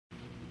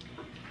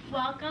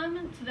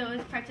Welcome to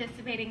those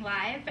participating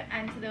live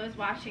and to those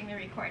watching the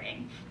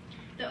recording.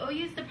 The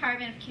OU's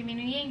Department of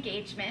Community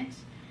Engagement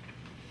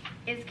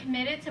is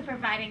committed to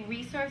providing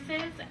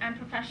resources and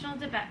professional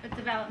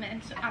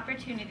development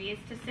opportunities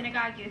to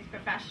synagogue youth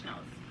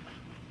professionals.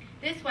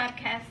 This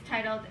webcast,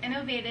 titled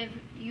Innovative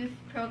Youth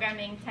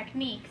Programming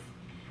Techniques,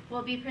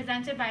 will be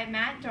presented by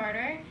Matt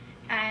Dorter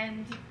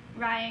and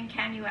Ryan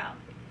Canuelle.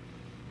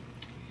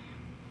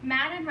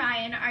 Matt and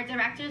Ryan are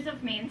directors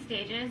of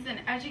Mainstages,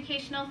 an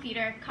educational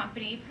theater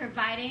company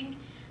providing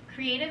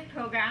creative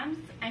programs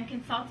and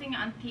consulting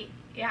on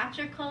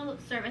theatrical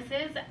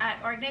services at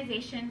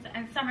organizations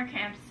and summer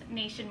camps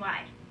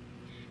nationwide.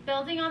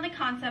 Building on the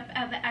concept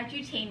of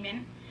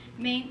edutainment,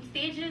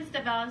 Mainstages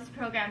develops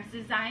programs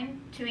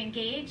designed to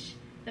engage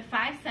the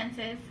five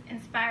senses,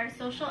 inspire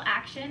social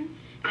action,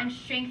 and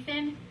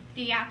strengthen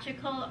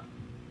theatrical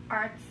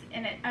arts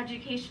in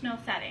educational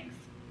settings.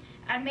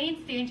 At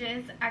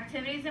Mainstages,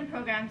 activities and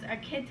programs are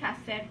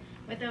kid-tested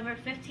with over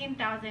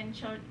 15,000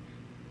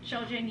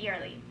 children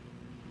yearly.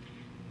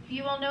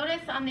 You will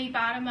notice on the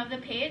bottom of the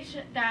page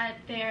that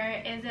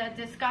there is a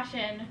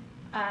discussion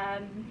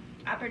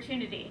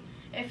opportunity.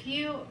 If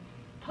you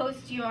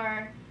post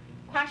your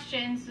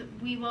questions,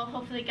 we will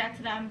hopefully get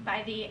to them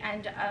by the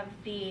end of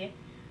the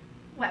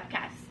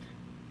webcast.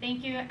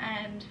 Thank you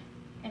and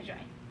enjoy.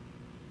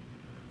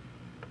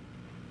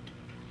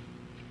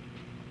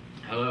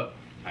 Hello.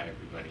 Hi,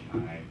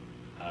 everybody.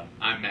 Hi.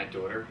 I'm Matt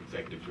Dorter,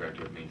 Executive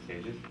Director of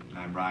Mainstages. And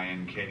I'm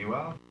Ryan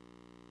Canuelle.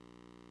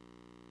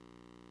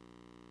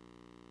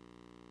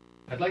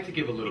 I'd like to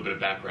give a little bit of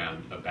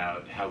background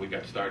about how we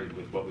got started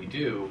with what we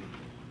do,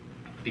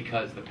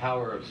 because the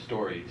power of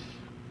stories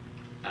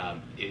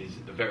is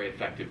a very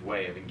effective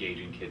way of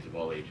engaging kids of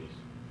all ages.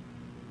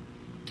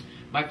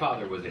 My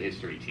father was a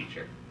history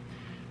teacher,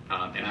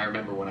 and I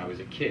remember when I was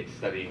a kid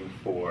studying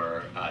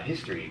for a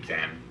history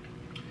exam,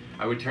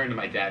 I would turn to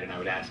my dad and I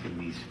would ask him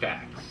these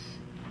facts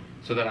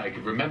so that I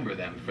could remember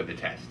them for the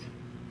test.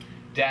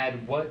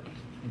 Dad, what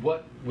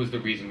was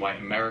the reason why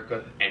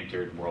America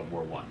entered World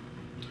War I?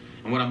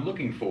 And what I'm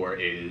looking for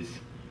is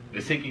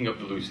the sinking of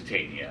the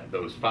Lusitania,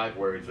 those 5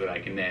 words that I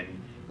can then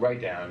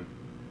write down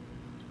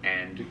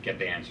and get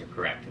the answer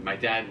correct. And my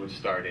dad would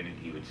start in and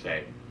he would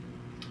say,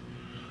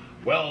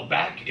 well,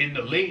 back in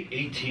the late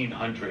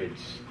 1800s,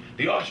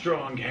 the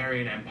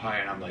Austro-Hungarian Empire,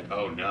 and I'm like,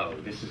 oh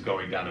no, this is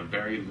going down a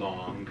very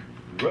long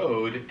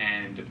road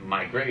and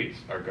my grades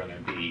are going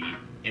to be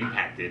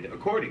impacted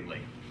accordingly.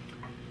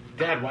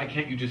 Dad, why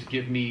can't you just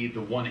give me the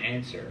one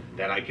answer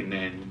that I can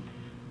then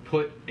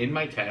put in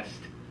my test,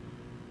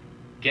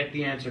 get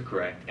the answer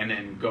correct, and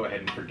then go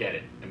ahead and forget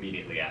it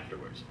immediately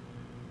afterwards?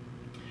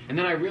 And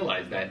then I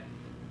realized that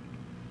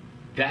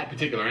that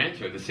particular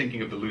answer, the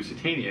sinking of the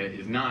Lusitania,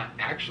 is not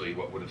actually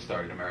what would have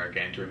started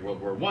America entering World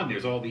War I.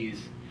 There's all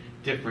these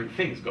different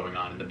things going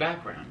on in the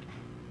background.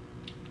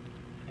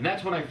 And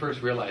that's when I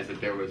first realized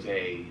that there was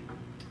a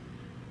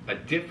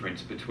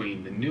difference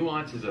between the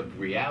nuances of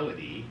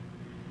reality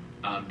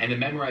and the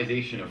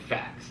memorization of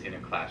facts in a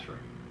classroom.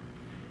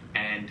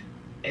 And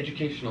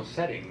educational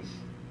settings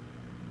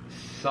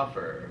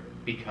suffer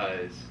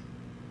because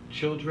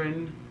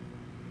children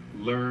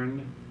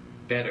learn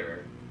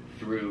better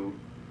through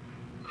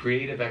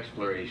creative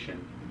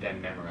exploration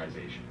than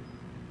memorization.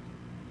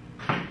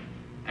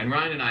 And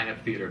Ryan and I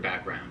have theater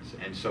backgrounds,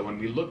 and so when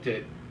we looked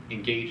at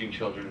engaging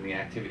children in the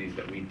activities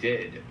that we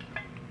did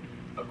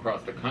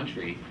across the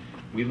country,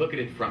 we look at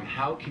it from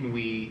how can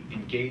we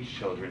engage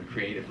children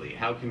creatively?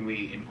 How can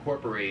we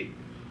incorporate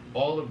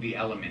all of the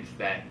elements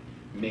that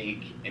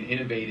make an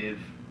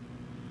innovative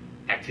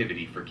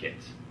activity for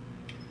kids?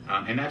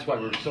 And that's why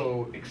we're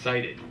so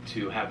excited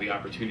to have the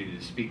opportunity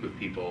to speak with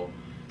people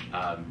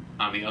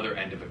on the other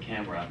end of a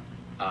camera,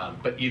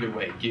 but either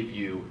way, give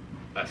you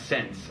a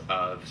sense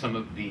of some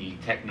of the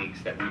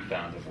techniques that we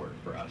found have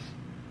worked for us.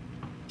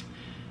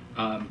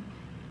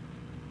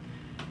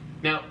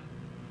 Now,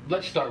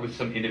 let's start with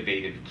some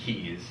innovative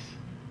keys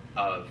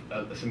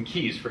some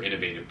keys for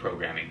innovative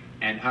programming.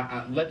 And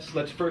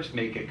let's first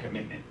make a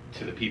commitment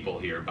to the people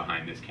here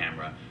behind this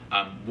camera.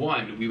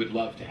 One, we would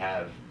love to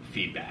have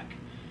feedback.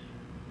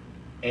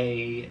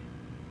 A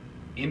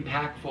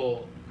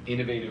impactful,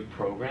 innovative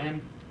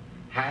program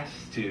has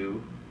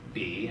to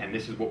be, and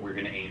this is what we're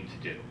going to aim to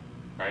do,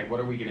 right? What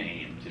are we going to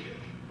aim to do?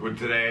 Well,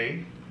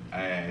 today,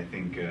 I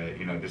think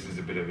this is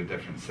a bit of a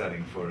different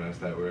setting for us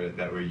that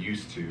we're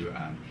used to,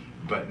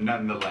 but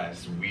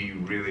nonetheless, we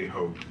really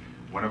hope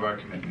one of our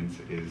commitments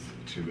is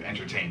to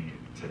entertain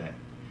you today.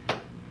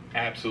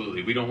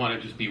 Absolutely. We don't want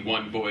to just be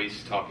one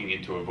voice talking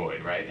into a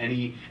void, right?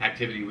 Any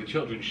activity with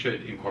children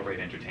should incorporate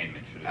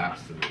entertainment, should it not?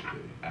 Absolutely,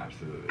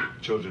 absolutely.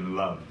 Children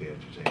love the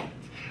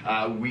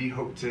entertainment. We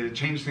hope to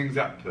change things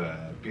up,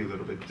 be a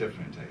little bit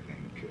different, I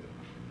think,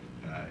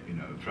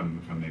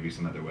 from maybe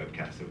some other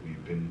webcasts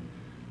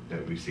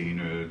that we've seen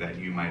or that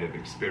you might have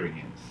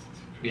experienced.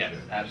 Yes,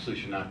 sure.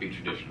 Absolutely should not be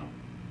traditional.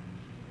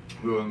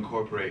 We will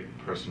incorporate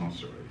personal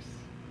stories.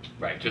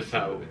 Right, just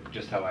how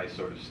I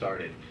sort of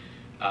started.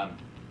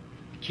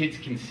 kids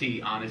can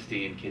see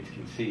honesty, and kids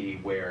can see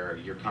where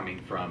you're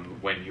coming from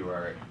when you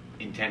are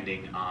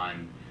intending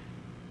on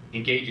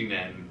engaging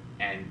them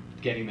and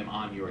getting them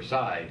on your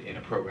side in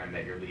a program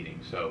that you're leading.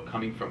 So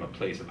coming from a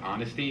place of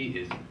honesty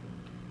is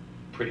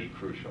pretty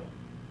crucial.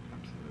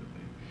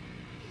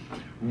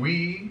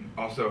 We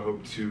also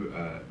hope to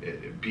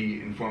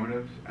be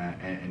informative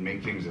and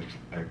make things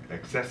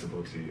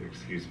accessible to you,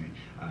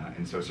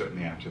 and so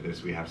certainly after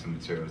this we have some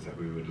materials that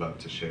we would love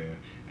to share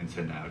and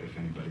send out if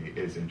anybody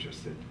is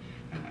interested,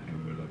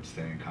 and we would love to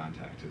stay in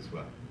contact as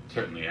well.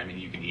 Certainly. I mean,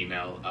 you can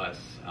email us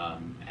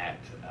at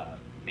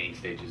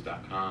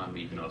mainstages.com.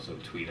 You can also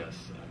tweet us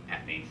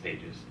at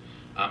mainstages,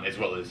 as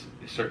well as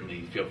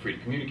certainly feel free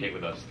to communicate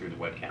with us through the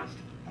webcast.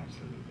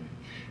 Absolutely.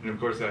 And of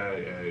course,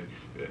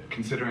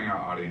 considering our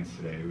audience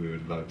today, we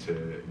would love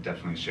to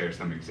definitely share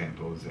some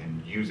examples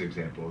and use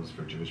examples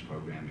for Jewish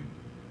programming.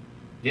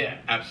 Yeah,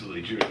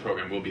 absolutely. Jewish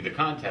program will be the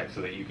context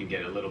so that you can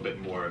get a little bit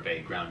more of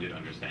a grounded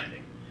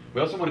understanding. We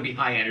also want to be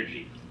high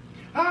energy.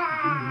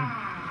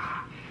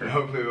 And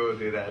hopefully we'll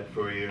do that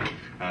for you,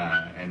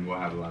 and we'll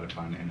have a lot of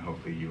fun, and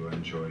hopefully you will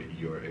enjoy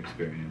your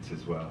experience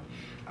as well.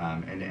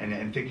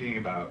 And thinking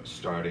about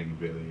starting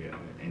really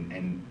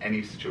in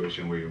any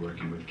situation where you're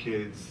working with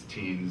kids,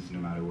 teens, no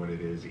matter what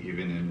it is,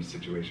 even in a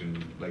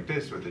situation like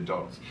this with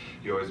adults,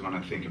 you always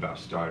want to think about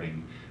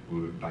starting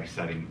by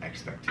setting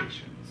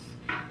expectations.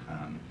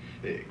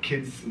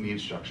 Kids need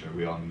structure.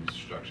 We all need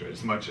structure.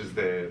 As much as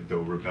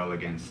they'll rebel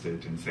against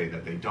it and say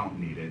that they don't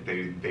need it,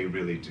 they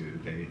really do.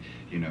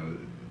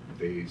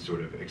 They sort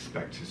of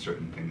expect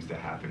certain things to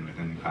happen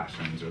within the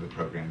classrooms or the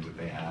programs that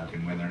they have,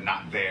 and when they're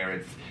not there,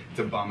 it's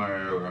a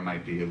bummer, or it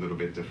might be a little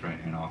bit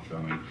different and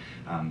off-throwing.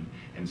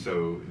 And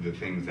so the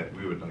things that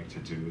we would like to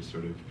do is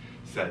sort of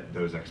set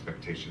those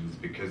expectations,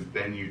 because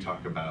then you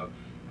talk about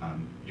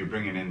you're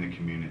bringing in the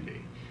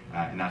community,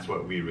 and that's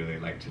what we really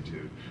like to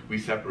do. We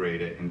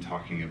separate it in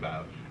talking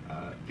about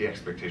the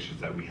expectations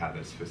that we have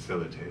as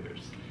facilitators,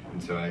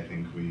 and so I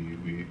think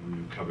we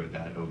covered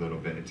that a little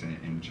bit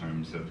in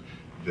terms of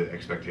the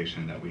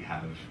expectation that we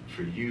have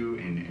for you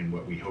and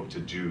what we hope to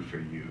do for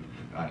you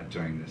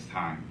during this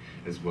time,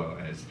 as well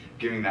as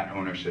giving that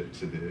ownership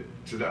to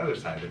the other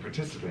side, the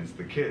participants,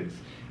 the kids,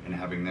 and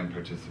having them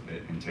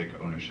participate and take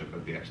ownership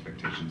of the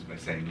expectations by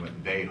saying what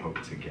they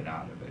hope to get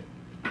out of it.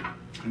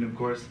 And of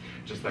course,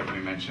 just like we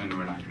mentioned,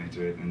 we're not going to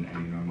do it in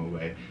any normal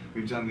way.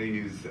 We've done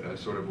these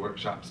sort of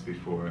workshops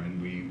before,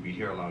 and we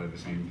hear a lot of the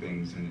same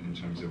things in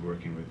terms of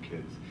working with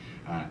kids.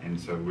 And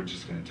so we're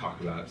just going to talk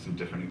about some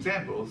different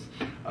examples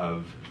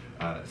of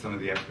some of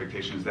the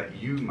expectations that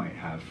you might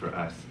have for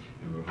us,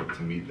 and we'll hope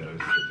to meet those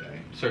today.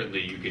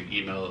 Certainly, you can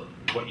email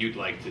what you'd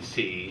like to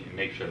see and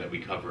make sure that we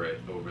cover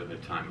it over the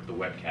time of the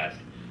webcast.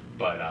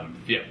 But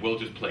yeah, we'll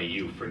just play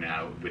you for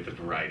now with a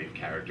variety of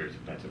characters,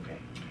 if that's okay.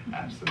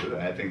 Absolutely.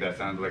 I think that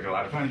sounds like a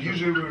lot of fun.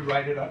 Usually we would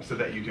write it up so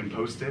that you can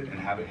post it and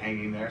have it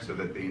hanging there so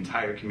that the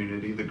entire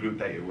community, the group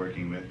that you're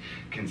working with,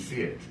 can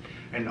see it.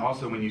 And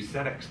also when you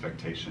set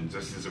expectations,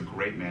 this is a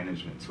great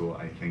management tool,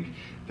 I think,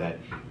 that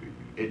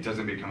it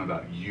doesn't become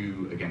about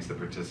you against the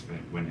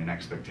participant when an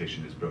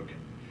expectation is broken.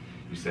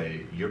 You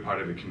say, you're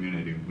part of a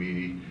community,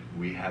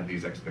 we have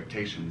these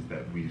expectations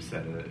that we've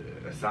set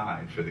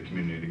aside for the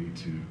community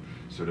to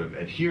sort of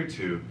adhere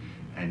to,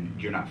 and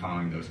you're not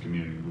following those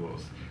community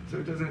rules. So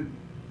it doesn't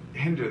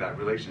hinder that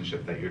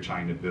relationship that you're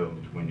trying to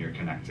build when you're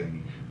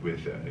connecting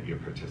with your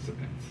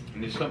participants.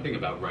 And there's something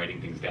about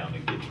writing things down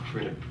that gives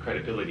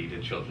credibility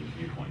to children's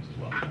viewpoints as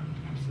well.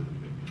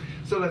 Absolutely.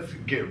 So let's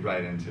get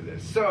right into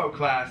this. So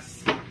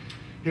class,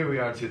 here we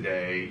are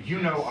today. You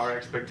know our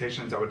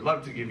expectations. I would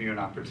love to give you an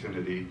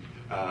opportunity.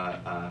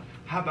 How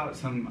about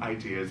some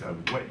ideas of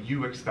what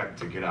you expect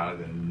to get out of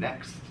the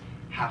next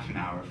half an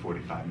hour,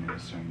 45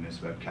 minutes during this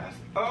webcast?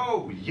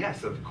 Oh,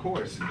 yes, of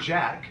course.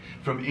 Jack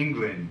from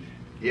England.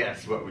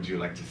 Yes, what would you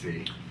like to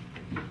see?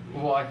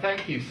 Why,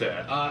 thank you,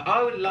 sir.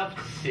 I would love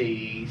to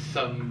see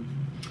some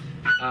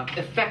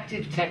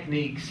effective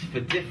techniques for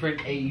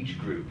different age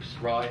groups,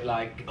 right?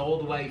 Like all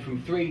the way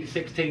from 3 to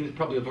 16, there's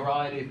probably a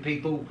variety of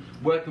people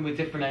working with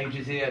different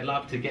ages here. I'd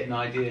love to get an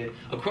idea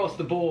across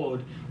the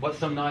board what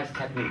some nice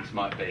techniques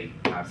might be.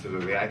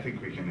 Absolutely, I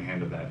think we can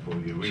handle that for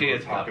you. We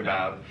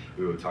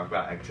will talk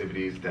about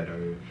activities that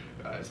are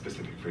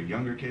specific for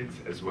younger kids,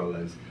 as well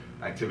as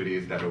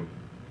activities that are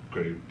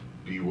going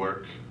to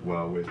work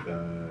well with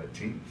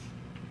teens.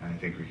 I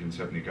think we can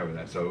certainly cover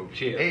that. So,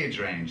 cheers. Age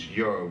range,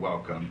 you're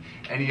welcome.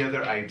 Any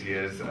other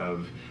ideas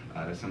of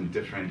some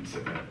different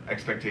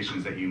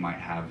expectations that you might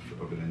have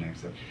over the next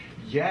step?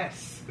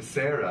 Yes,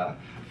 Sarah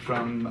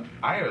from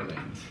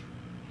Ireland.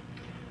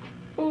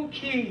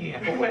 Okay,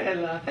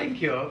 well, thank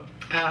you.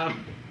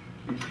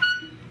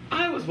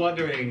 I was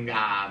wondering,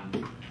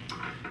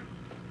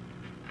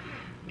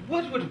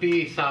 what would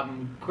be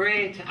some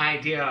great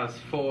ideas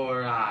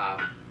for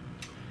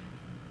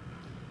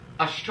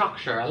a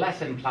structure, a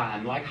lesson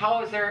plan? Like,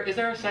 is there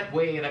a set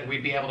way that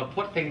we'd be able to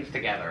put things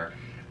together?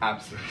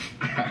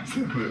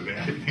 Absolutely.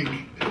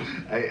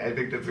 I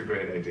think that's a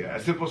great idea. A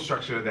simple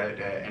structure that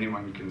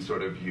anyone can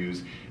sort of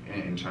use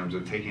in terms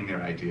of taking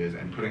their ideas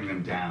and putting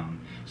them down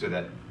so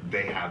that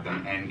they have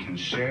them and can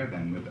share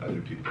them with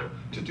other people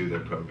to do their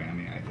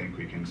programming. I think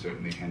we can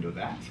certainly handle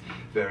that.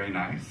 Very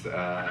nice.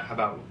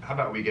 How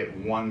about we get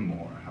one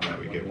more? Are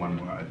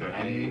there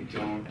I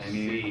don't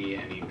see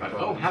anybody.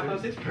 Oh, how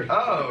about this person?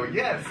 Oh,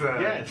 yes.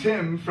 Yes.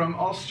 Tim from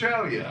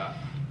Australia.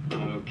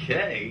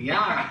 Okay,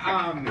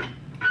 yeah.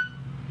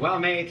 Well,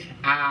 mate,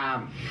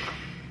 I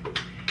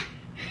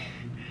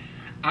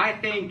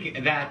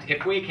think that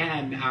if we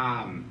can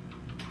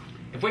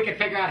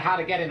figure out how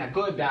to get in a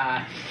good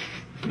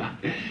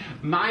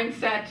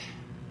mindset,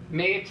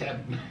 mate,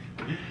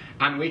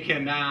 and we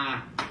can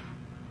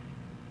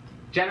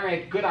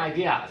generate good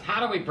ideas. How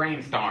do we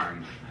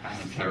brainstorm?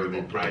 Terrible.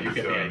 You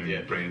get the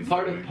idea.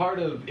 Part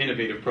of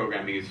innovative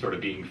programming is sort of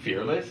being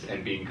fearless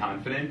and being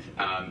confident,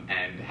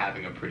 and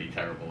having a pretty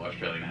terrible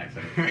Australian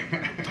accent.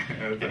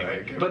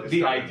 Anyway, but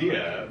the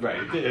idea, right?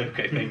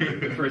 Okay, thank you.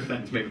 The first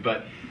sentence, maybe,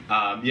 but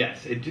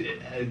yes,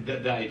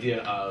 the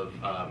idea of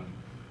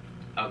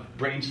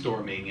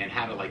brainstorming and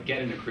how to like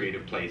get in a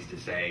creative place to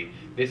say,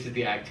 this is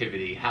the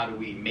activity. How do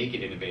we make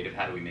it innovative?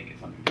 How do we make it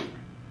something different?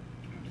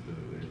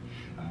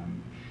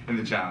 And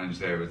the challenge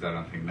there was I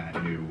don't think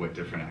Matt knew what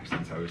different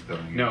accents I was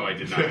throwing. No, I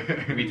did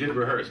not. We did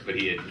rehearse, but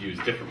he had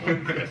used different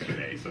ones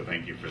yesterday, so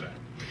thank you for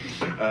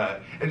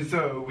that. And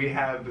so we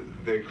have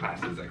the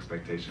class's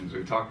expectations.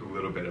 We've talked a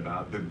little bit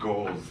about the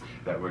goals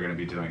that we're going to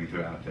be doing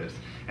throughout this.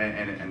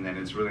 And then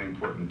it's really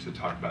important to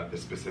talk about the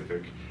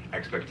specific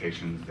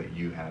expectations that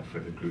you have for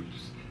the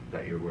groups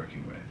that you're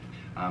working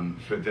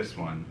with. For this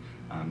one,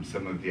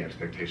 some of the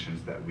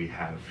expectations that we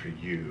have for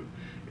you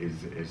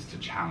is to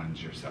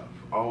challenge yourself.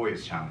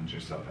 Always challenge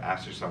yourself.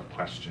 Ask yourself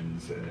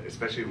questions,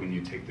 especially when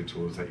you take the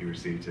tools that you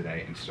received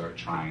today and start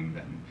trying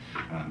them.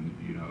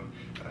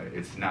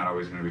 It's not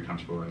always going to be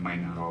comfortable. It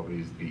might not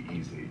always be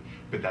easy,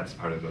 but that's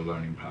part of the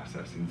learning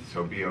process. And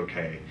so be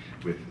okay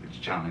with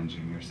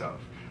challenging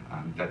yourself.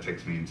 That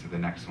takes me into the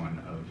next one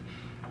of,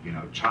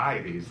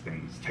 try these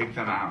things, take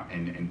them out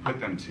and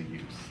put them to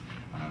use.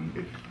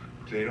 If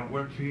they don't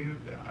work for you,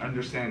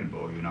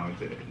 understandable.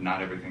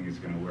 Not everything is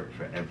going to work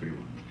for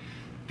everyone.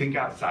 Think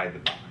outside the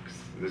box.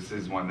 This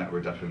is one that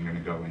we're definitely going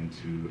to go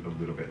into a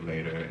little bit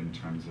later in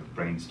terms of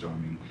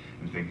brainstorming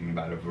and thinking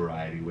about a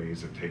variety of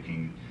ways of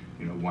taking,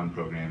 one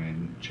program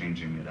and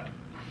changing it up.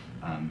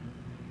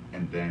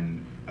 And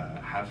then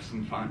have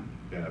some fun.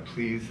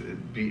 Please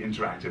be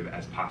interactive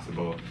as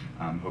possible.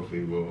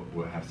 Hopefully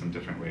we'll have some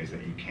different ways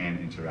that you can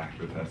interact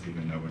with us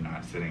even though we're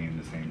not sitting in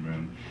the same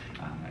room.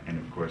 And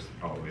of course,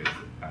 always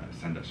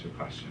send us your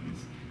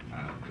questions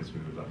because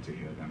we would love to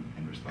hear them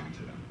and respond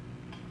to them.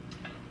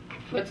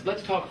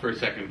 Let's talk for a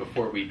second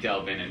before we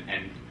delve in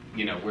and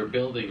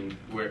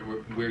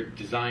we're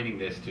designing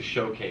this to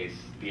showcase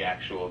the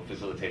actual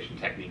facilitation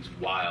techniques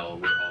while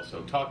we're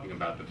also talking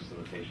about the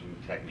facilitation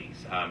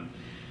techniques.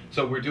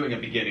 So we're doing a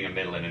beginning, a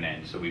middle, and an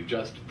end. So we've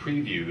just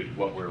previewed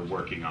what we're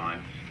working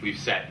on. We've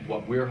set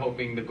what we're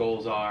hoping the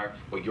goals are,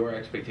 what your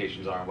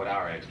expectations are, and what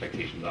our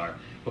expectations are.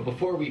 But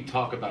before we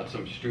talk about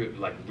some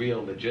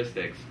real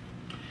logistics,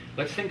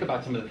 let's think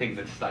about some of the things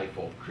that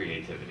stifle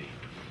creativity.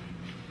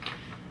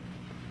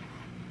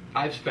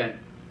 I've spent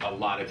a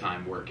lot of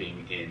time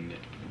working in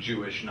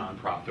Jewish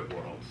nonprofit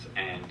worlds,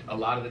 and a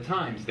lot of the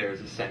times there's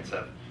a sense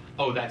of,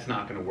 oh, that's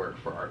not going to work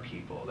for our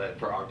people, that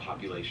for our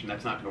population,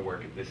 that's not going to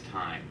work at this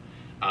time.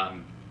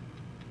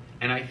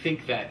 And I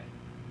think that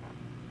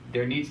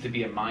there needs to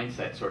be a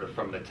mindset sort of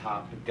from the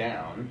top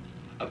down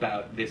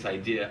about this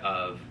idea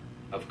of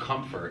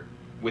comfort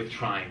with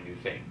trying new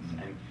things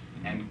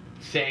and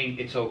saying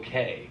it's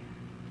okay.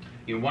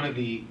 One of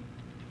the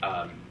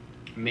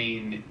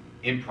main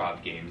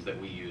improv games that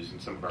we use in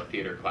some of our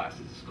theater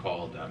classes is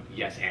called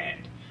Yes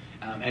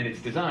and it's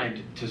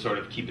designed to sort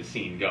of keep a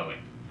scene going.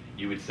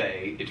 You would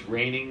say, it's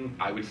raining.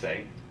 I would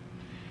say,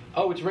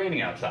 oh, it's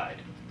raining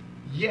outside.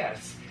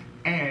 Yes,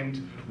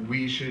 and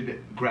we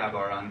should grab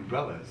our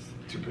umbrellas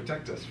to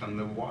protect us from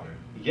the water.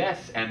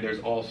 Yes, and there's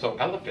also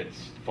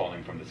elephants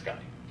falling from the sky.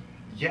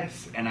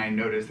 Yes, and I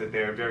noticed that they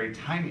are very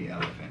tiny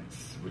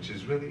elephants, which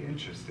is really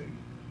interesting.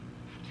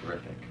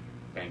 Terrific.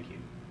 Thank you.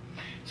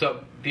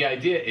 So the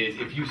idea is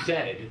if you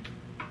said,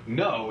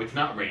 no, it's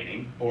not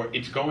raining, or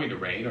it's going to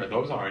rain, or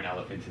those aren't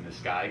elephants in the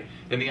sky,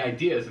 then the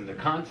ideas and the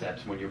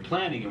concepts, when you're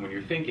planning and when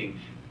you're thinking,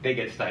 they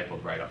get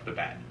stifled right off the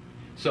bat.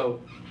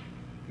 So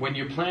when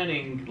you're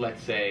planning,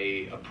 let's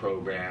say, a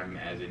program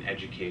as an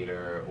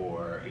educator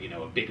or,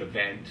 a big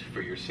event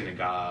for your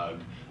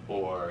synagogue,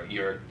 or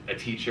you're a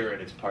teacher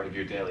and it's part of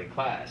your daily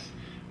class,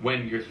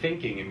 when you're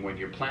thinking and when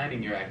you're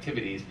planning your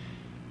activities,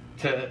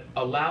 to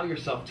allow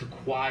yourself to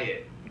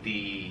quiet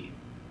the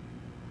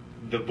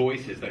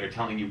voices that are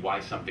telling you why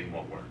something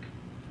won't work.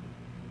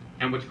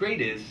 And what's great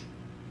is,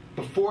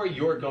 before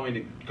you're going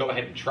to go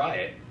ahead and try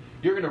it,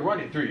 you're going to run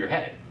it through your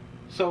head.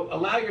 So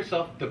allow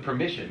yourself the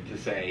permission to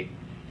say,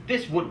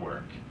 this would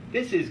work,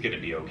 this is going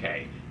to be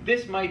okay,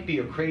 this might be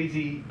a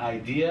crazy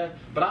idea,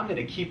 but I'm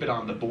going to keep it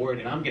on the board,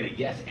 and I'm going to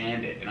yes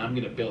and it, and I'm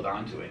going to build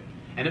onto it.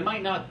 And it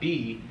might not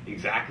be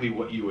exactly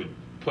what you would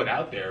put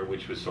out there,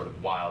 which was sort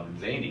of wild and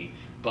zany,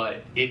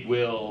 but it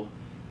will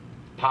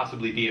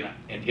possibly be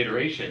an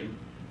iteration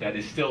that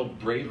is still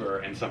braver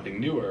and something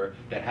newer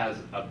that has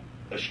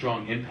a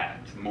strong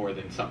impact more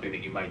than something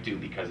that you might do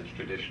because it's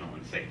traditional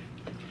and safe.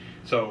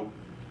 So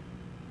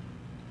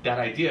that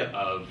idea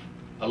of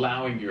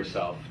allowing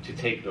yourself to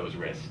take those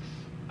risks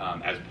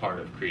as part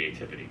of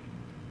creativity.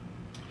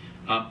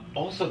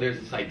 Also, there's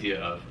this idea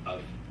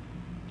of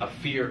a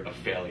fear of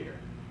failure,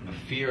 a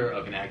fear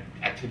of an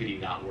activity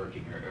not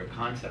working or a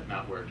concept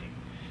not working.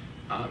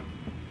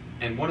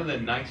 And one of the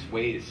nice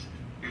ways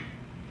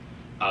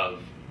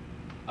of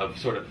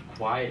sort of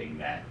quieting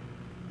that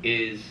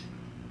is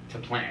to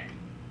plan.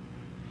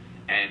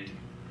 And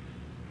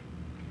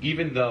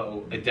even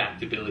though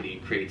adaptability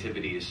and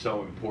creativity is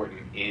so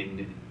important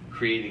in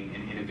creating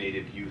an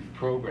innovative youth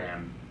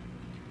program,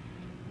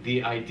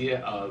 the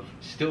idea of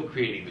still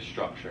creating the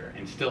structure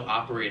and still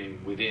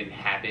operating within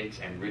habits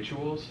and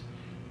rituals,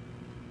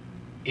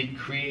 it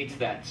creates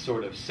that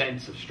sort of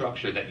sense of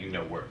structure that you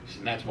know works.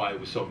 And that's why it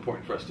was so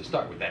important for us to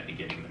start with that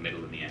beginning, the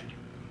middle, and the end.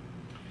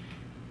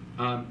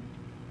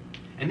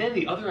 And then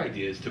the other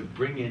idea is to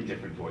bring in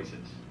different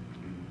voices.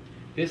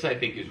 This, I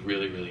think, is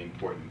really, really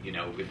important. You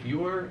know, if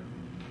you're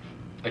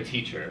a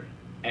teacher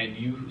and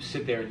you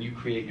sit there and you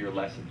create your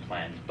lesson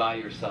plans by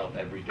yourself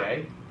every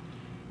day,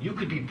 you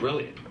could be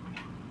brilliant.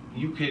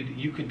 You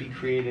could be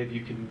creative.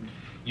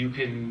 You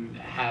can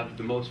have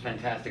the most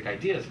fantastic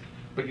ideas,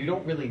 but you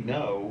don't really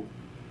know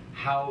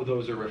how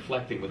those are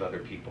reflecting with other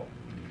people.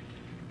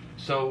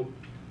 So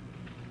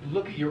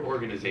look at your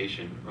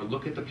organization, or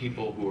look at the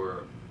people who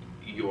are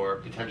your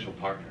potential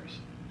partners,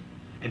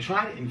 and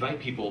try to invite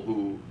people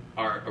who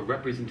are a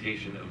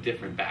representation of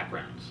different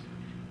backgrounds,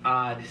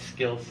 odd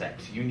skill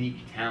sets, unique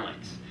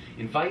talents.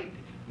 Invite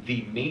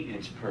the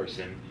maintenance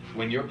person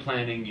when you're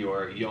planning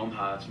your Yom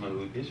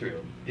HaAtzmaut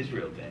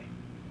Israel Day.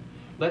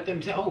 Let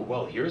them say, oh,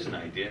 well, here's an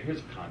idea, here's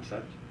a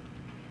concept.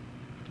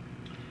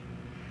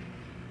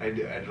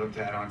 I'd love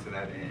to add on to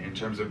that in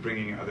terms of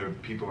bringing other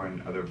people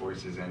and other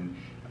voices in.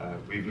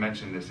 We've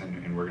mentioned this,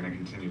 and we're going to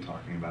continue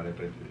talking about it,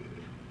 but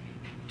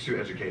to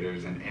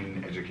educators and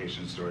in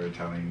education,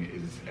 storytelling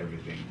is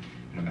everything.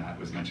 You know, Matt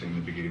was mentioning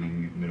the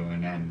beginning, middle,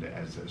 and end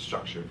as a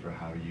structure for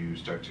how you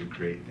start to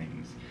create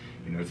things.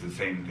 You know, it's the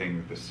same thing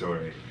with the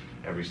story.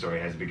 Every story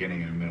has a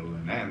beginning and a middle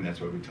and end.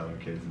 That's what we tell our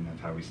kids, and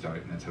that's how we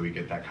start, and that's how we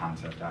get that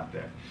concept out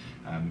there.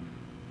 And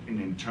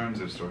in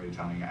terms of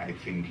storytelling, I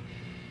think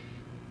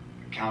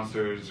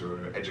counselors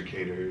or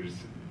educators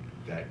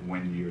that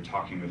when you're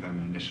talking with them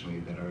initially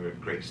that are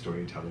great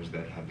storytellers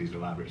that have these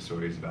elaborate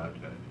stories about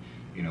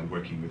you know,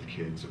 working with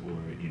kids, or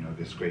you know,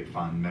 this great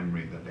fond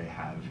memory that they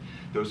have,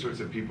 those sorts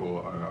of people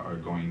are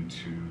going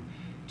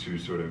to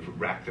sort of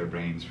rack their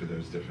brains for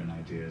those different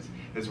ideas,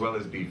 as well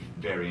as be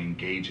very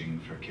engaging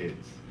for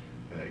kids.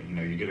 You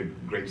know, you get a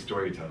great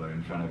storyteller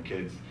in front of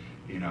kids,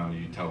 you know,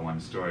 you tell one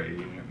story,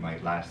 it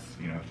might last,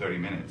 you know, 30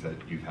 minutes that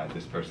you've had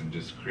this person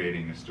just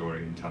creating a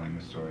story and telling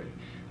a story.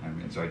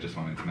 And so I just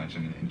wanted to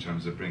mention, in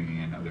terms of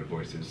bringing in other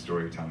voices,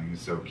 storytelling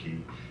is so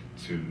key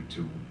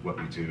to what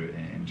we do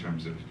in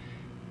terms of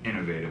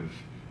innovative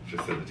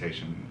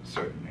facilitation,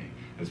 certainly,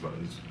 as well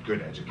as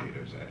good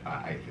educators,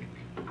 I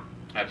think.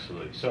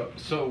 Absolutely.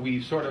 So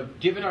we've sort of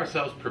given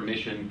ourselves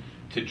permission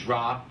to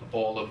drop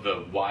all of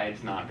the why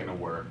it's not going to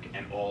work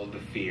and all of the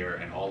fear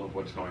and all of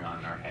what's going on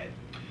in our head.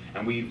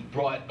 And we've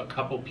brought a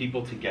couple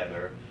people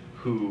together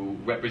who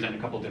represent a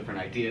couple different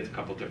ideas, a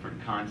couple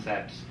different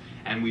concepts,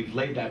 and we've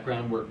laid that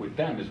groundwork with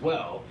them as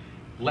well.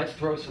 Let's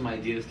throw some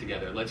ideas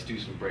together. Let's do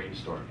some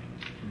brainstorming.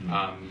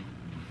 Mm-hmm.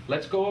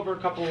 Let's go over a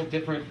couple of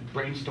different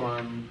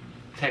brainstorm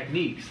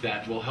techniques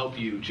that will help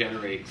you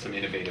generate some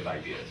innovative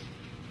ideas.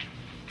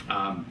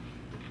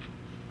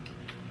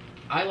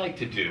 I like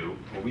to do,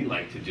 or we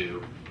like to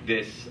do,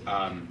 this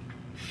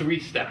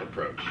three-step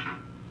approach.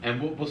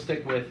 And we'll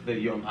stick with the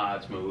Yom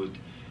HaAtzmaut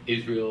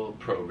Israel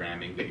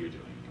programming that you're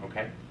doing,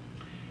 okay?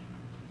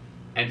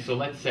 And so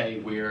let's say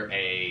we're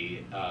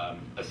a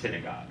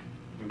synagogue,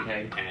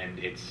 okay? And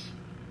it's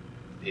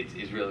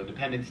Israel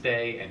Independence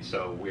Day, and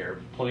so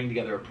we're pulling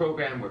together a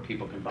program where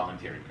people can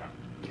volunteer and come,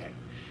 okay?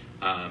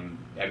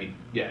 I mean,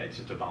 yeah, it's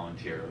just a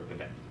volunteer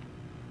event.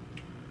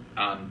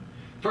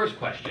 First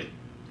question,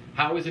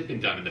 how has it been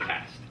done in the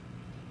past?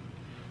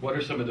 What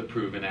are some of the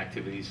proven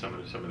activities, some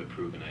of the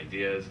proven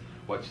ideas?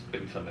 What's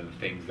been some of the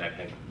things that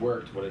have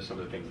worked? What are some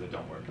of the things that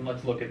don't work? And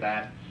let's look at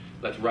that.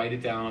 Let's write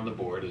it down on the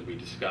board as we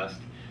discussed.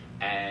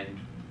 And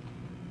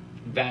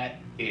that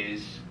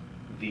is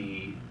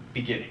the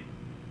beginning.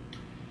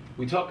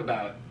 We talk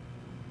about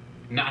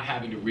not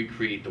having to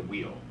recreate the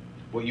wheel.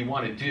 What you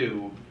want to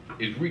do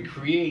is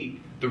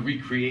recreate the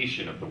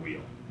recreation of the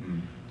wheel.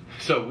 Mm.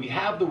 So we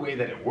have the way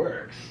that it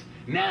works.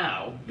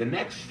 Now, the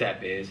next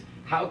step is,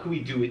 how can we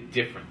do it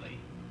differently?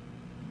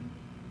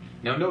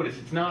 Now notice,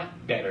 it's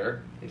not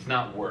better, it's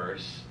not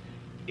worse,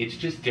 it's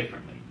just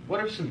differently. What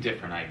are some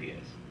different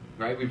ideas,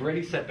 right? We've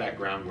already set that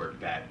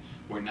groundwork that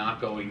we're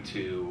not going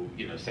to,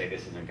 say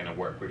this isn't going to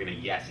work. We're going to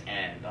yes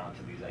and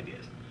onto these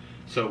ideas.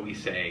 So we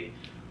say,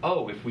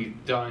 oh, if we've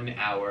done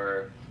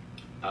our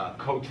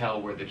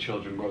cotel where the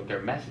children wrote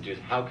their messages,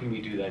 how can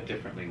we do that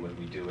differently when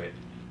we do it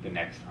the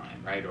next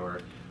time, right?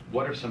 Or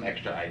what are some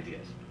extra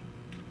ideas?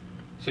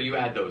 So you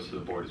add those to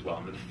the board as well.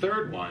 And the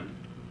third one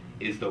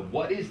is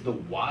what is the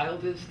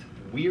wildest,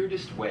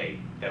 weirdest way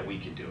that we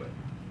could do it?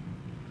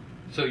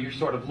 So you're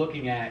sort of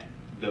looking at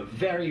the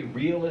very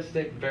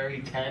realistic,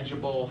 very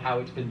tangible, how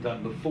it's been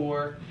done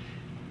before,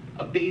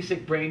 a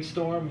basic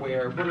brainstorm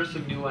where what are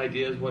some new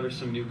ideas, what are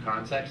some new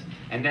concepts,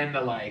 and then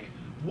the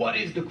what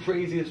is the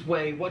craziest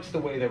way, what's the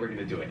way that we're going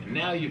to do it? And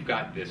now you've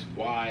got this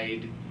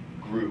wide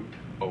group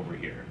over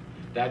here.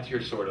 That's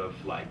your sort of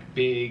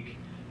big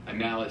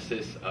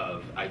analysis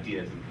of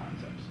ideas and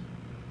concepts.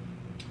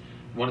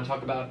 Want to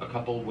talk about a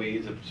couple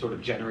ways of sort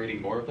of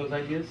generating more of those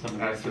ideas? Some of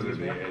the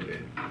Absolutely.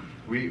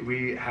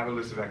 We have a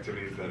list of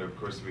activities that, of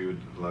course, we would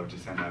love to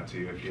send out to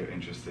you if you're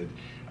interested.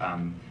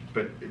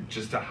 But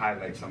just to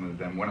highlight some of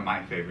them, one of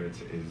my favorites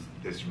is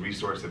this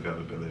resource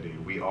availability.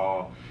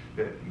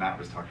 Matt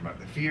was talking about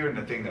the fear and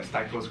the thing that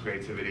stifles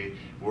creativity.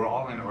 We're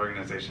all in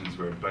organizations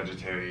where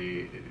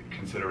budgetary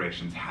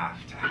considerations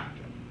have to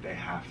happen. They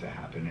have to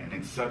happen, and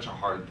it's such a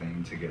hard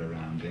thing to get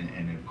around.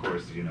 And of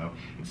course,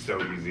 it's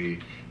so easy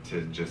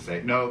to just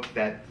say, no,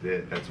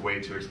 that's way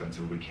too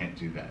expensive. We can't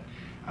do that.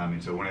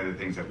 And so one of the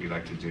things that we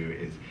like to do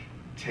is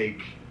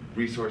take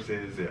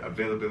resources,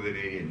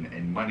 availability,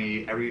 and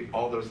money,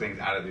 all those things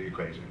out of the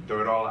equation.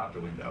 Throw it all out the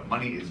window.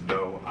 Money is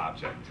no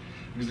object.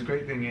 Because the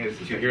great thing is...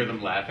 You hear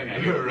them laughing?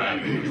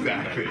 Right,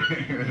 exactly.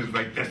 It's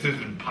like, this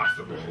isn't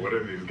possible. What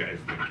are these guys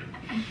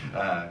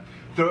thinking?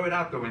 Throw it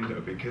out the window,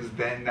 because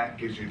then that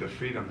gives you the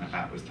freedom that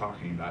Matt was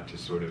talking about to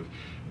sort of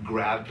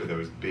grab for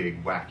those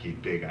big,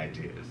 wacky, big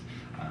ideas.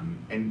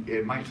 And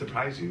it might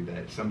surprise you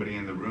that somebody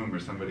in the room or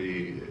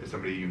somebody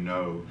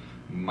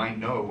might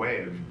know a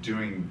way of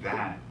doing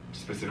that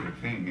specific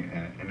thing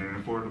in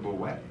an affordable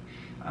way.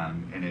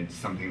 And it's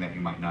something that you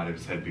might not have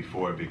said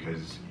before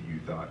because you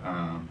thought,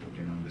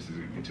 this is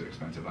going to be too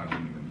expensive. I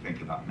won't even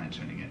think about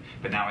mentioning it.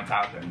 But now it's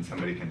out there and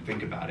somebody can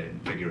think about it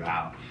and figure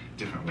out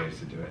different ways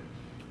to do it.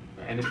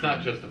 And it's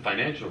not just a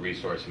financial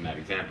resource in that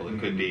example. It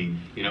could be,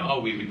 we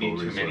would need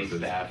too many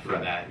staff for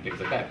that and things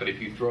like that. But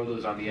if you throw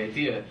those on the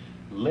idea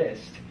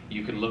list,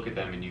 you can look at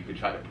them and you could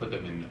try to put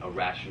them in a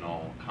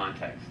rational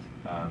context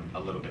a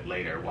little bit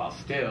later while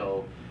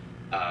still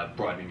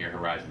broadening your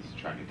horizons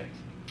to try new things.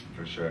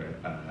 For sure.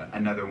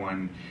 Another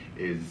one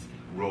is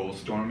role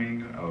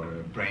storming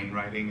or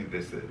brainwriting.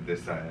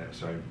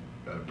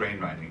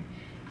 Brainwriting.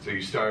 So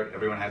you start,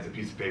 everyone has a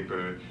piece of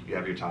paper, you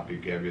have your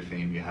topic, you have your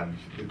theme, you have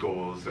the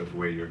goals of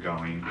where you're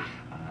going,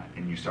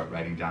 and you start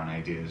writing down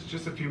ideas.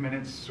 Just a few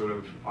minutes, sort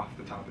of off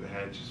the top of the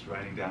head, just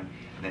writing down,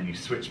 and then you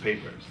switch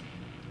papers.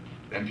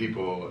 Then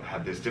people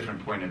have this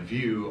different point of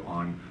view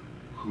on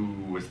who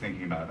was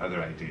thinking about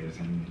other ideas,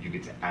 and you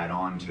get to add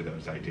on to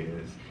those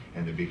ideas,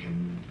 and they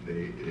begin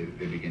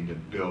to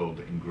build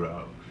and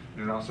grow.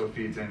 And it also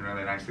feeds in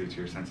really nicely to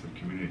your sense of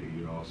community.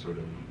 You're all sort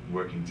of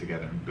working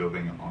together and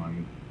building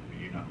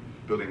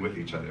with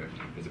each other,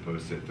 as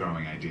opposed to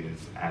throwing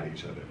ideas at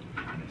each other,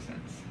 in a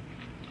sense.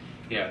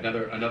 Yeah,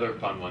 another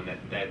fun one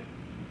that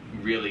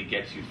really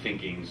gets you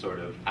thinking sort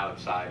of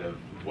outside of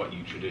what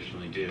you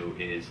traditionally do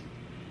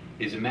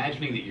is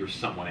imagining that you're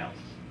someone else.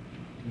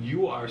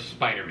 You are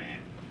Spider-Man,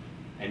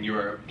 and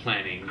you're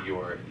planning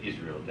your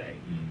Israel Day.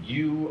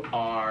 You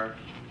are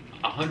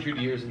 100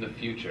 years in the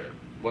future.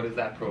 What does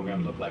that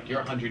program look like? You're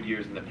 100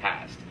 years in the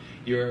past.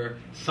 You're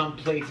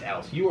someplace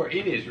else. You are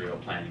in Israel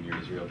planning your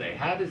Israel Day.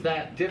 How does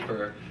that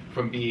differ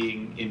from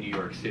being in New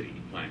York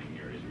City planning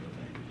your Israel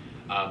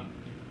Day?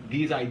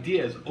 These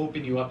ideas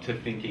open you up to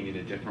thinking in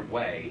a different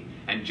way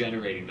and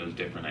generating those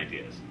different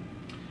ideas.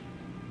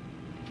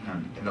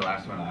 And the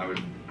last one I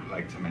would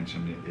like to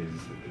mention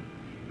is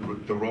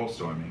the role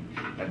storming.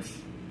 That's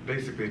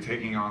basically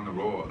taking on the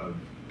role of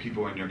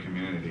people in your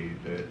community,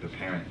 the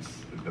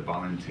parents, the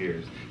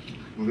volunteers,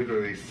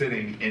 literally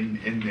sitting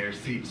in their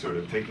seat, sort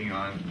of taking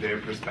on their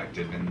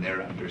perspective and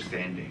their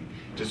understanding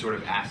to sort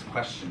of ask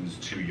questions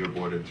to your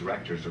board of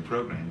directors or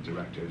program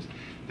directors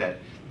that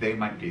they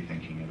might be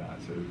thinking about.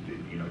 So,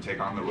 take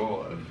on the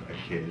role of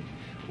a kid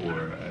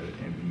or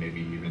and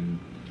maybe even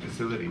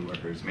facility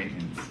workers,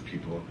 maintenance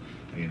people,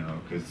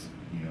 because,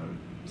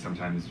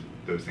 sometimes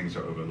those things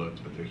are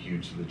overlooked, but they're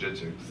huge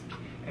logistics,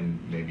 and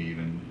maybe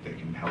even they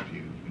can help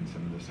you in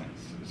some of the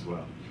sense as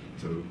well.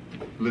 So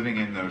living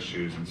in those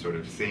shoes and sort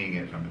of seeing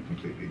it from a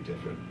completely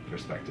different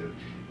perspective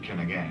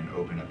can, again,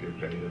 open up your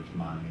creative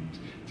mind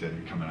to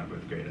coming up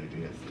with great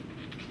ideas.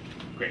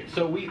 Great.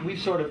 So we've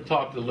sort of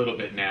talked a little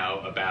bit now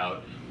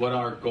about what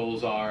our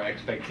goals are,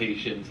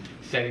 expectations,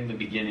 setting the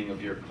beginning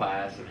of your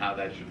class and how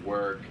that should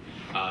work,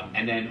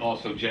 and then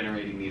also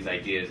generating these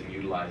ideas and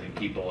utilizing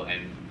people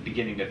and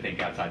beginning to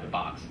think outside the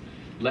box.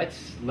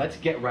 let's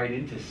get right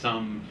into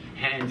some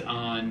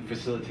hands-on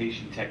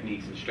facilitation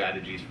techniques and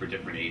strategies for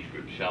different age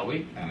groups, shall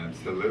we?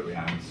 Absolutely,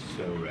 I'm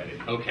so ready.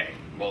 Okay.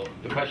 Well,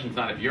 the question's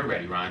not if you're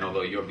ready, Ryan,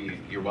 although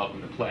you're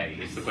welcome to play.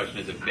 The question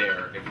is if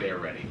they're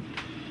ready.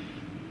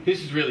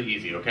 This is really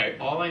easy, okay?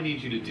 All I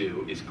need you to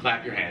do is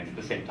clap your hands at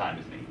the same time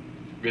as me.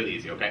 Really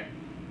easy, okay?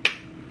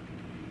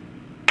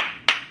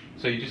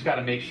 So you just got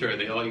to make sure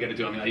that all you got to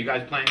do, are you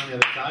guys playing on the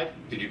other side?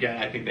 Did you get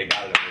it? I think they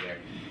got it over there.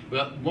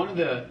 Well, one of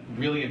the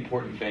really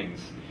important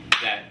things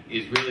that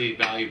is really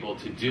valuable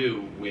to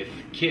do with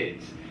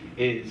kids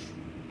is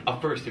a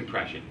first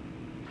impression.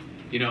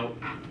 You know,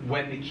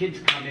 when the kids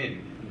come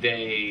in,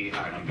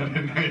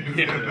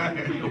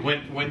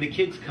 when the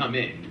kids come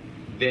in,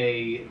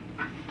 they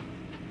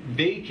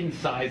can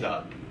size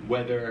up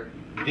whether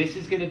this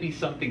is going to be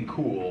something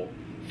cool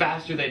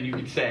faster than you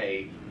could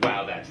say,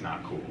 wow, that's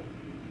not cool.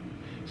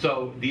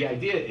 So the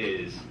idea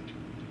is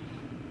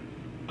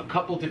a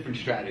couple different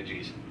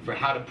strategies for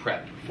how to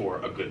prep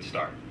for a good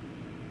start.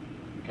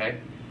 Okay?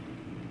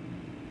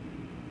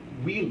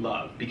 We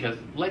love, because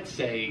let's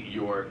say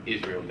your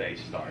Israel Day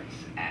starts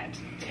at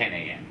 10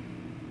 a.m.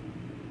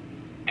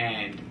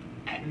 and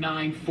at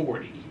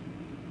 9:40,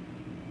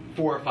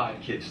 4 or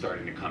 5 kids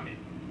starting to come in.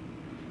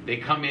 They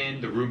come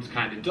in, the room's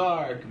kind of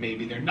dark,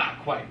 maybe they're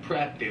not quite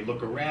prepped, they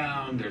look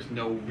around, there's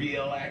no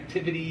real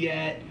activity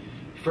yet.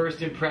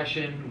 First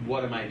impression,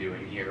 what am I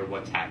doing here?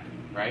 What's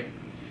happening, right?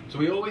 So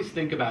we always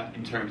think about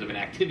in terms of an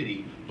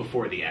activity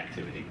before the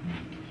activity.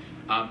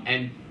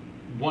 And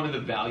one of the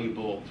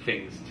valuable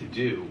things to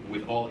do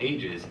with all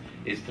ages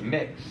is to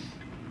mix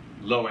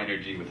low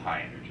energy with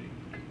high energy.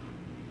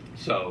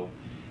 So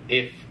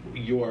if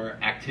your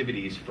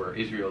activities for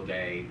Israel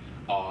Day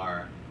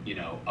are, you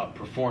know, a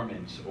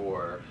performance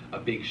or a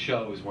big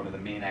show is one of the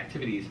main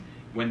activities,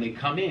 when they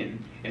come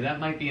in, and that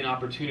might be an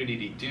opportunity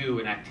to do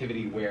an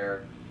activity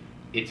where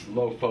it's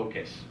low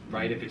focus,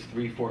 right? If it's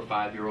 3, 4,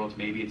 5-year-olds,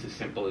 maybe it's as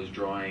simple as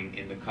drawing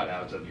in the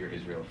cutouts of your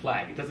Israel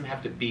flag. It doesn't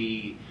have to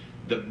be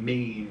the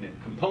main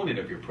component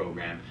of your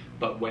program,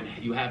 but when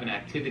you have an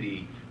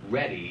activity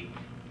ready,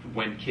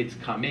 when kids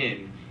come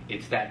in,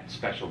 it's that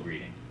special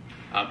greeting.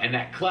 And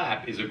that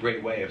clap is a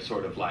great way of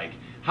sort of like,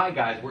 hi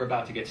guys, we're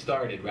about to get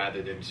started,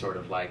 rather than sort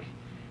of like,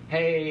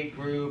 hey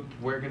group,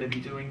 we're going to be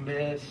doing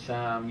this,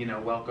 you know,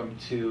 welcome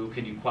to,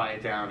 can you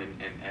quiet down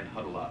and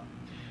huddle up.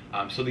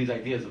 So these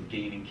ideas of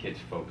gaining kids'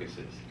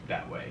 focuses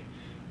that way.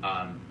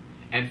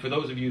 And for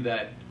those of you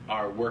that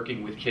are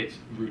working with kids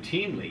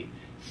routinely,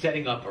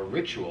 setting up a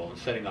ritual and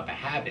setting up a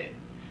habit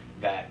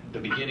that the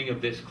beginning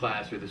of this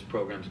class or this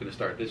program is going to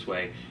start this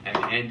way and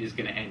the end is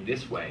going to end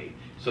this way,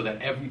 so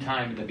that every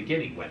time in the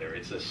beginning, whether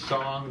it's a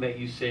song that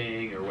you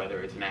sing or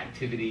whether it's an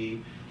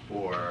activity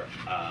or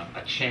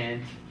a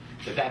chant,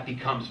 that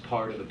becomes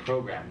part of the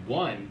program.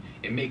 One,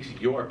 it makes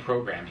your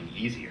programming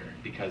easier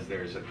because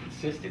there's a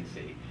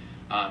consistency.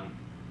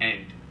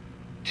 And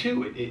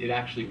two, it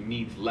actually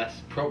means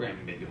less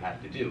programming that you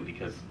have to do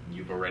because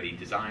you've already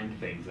designed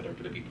things that are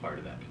going to be part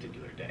of that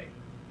particular day.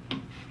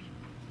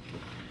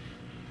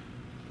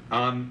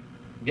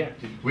 Yeah.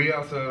 We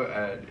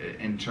also,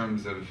 in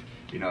terms of,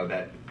 you know,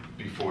 that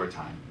before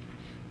time,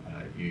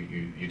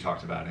 you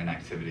talked about an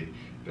activity,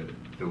 but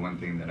the one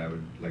thing that I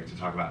would like to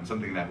talk about, and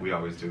something that we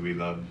always do, we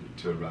love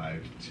to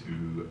arrive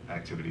to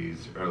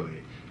activities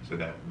early so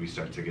that we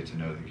start to get to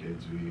know the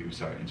kids, we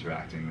start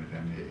interacting with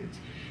them.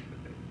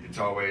 It's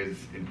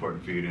always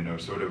important for you to know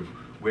sort of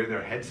where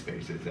their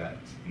headspace is at,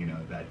 you know,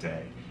 that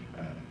day.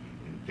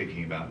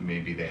 Thinking about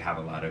maybe they have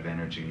a lot of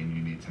energy and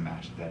you need to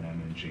match that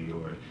energy,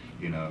 or,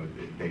 you know,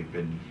 they've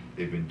been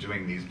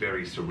doing these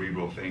very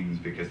cerebral things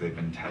because they've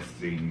been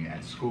testing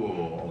at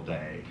school all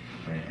day,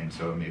 and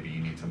so maybe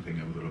you need something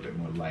a little bit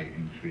more light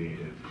and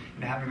creative.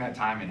 And having that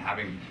time and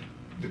having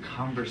the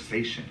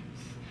conversations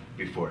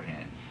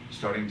beforehand,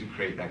 starting to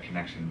create that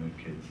connection with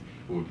kids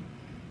will,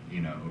 you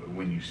know,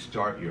 when you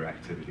start your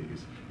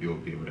activities, you'll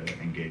be able to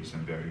engage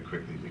them very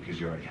quickly because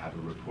you already have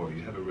a rapport,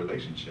 you have a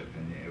relationship,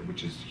 and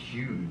which is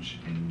huge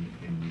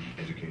in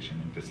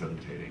education and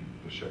facilitating,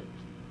 for sure.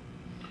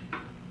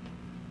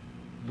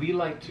 We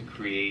like to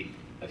create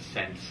a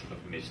sense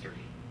of mystery.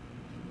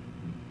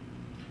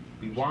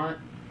 We want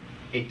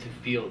it to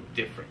feel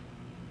different.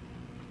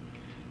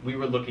 We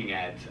were looking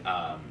at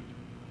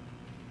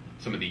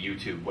some of the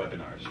YouTube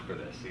webinars for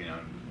this. You know,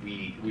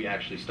 we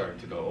actually started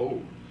to go,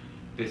 oh,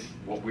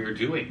 what we're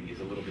doing is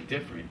a little bit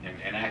different,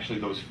 and actually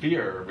those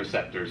fear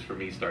receptors for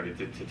me started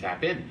to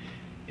tap in.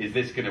 Is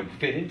this going to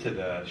fit into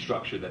the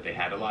structure that they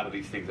had? A lot of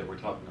these things that we're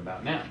talking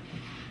about now.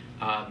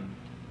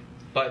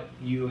 But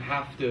you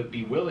have to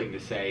be willing to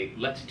say,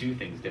 let's do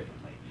things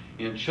differently.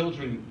 You know,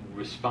 children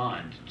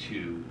respond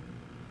to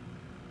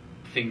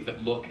things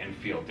that look and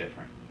feel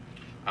different.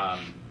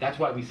 That's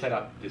why we set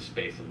up this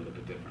space a little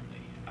bit differently.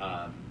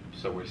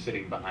 So we're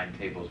sitting behind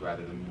tables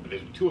rather than,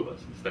 there's 2 of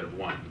us instead of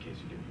 1, in case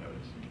you didn't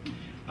notice.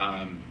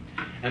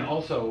 And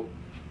also,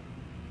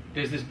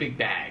 there's this big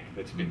bag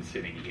that's been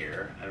sitting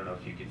here. I don't know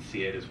if you can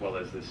see it, as well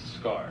as this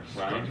scarf.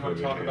 Ryan, do you want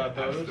to talk about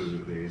those?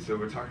 Absolutely. So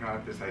we're talking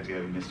about this idea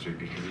of mystery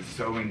because it's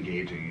so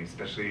engaging,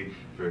 especially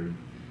for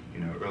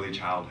early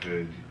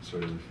childhood,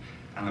 sort of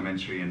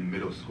elementary and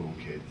middle school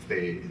kids,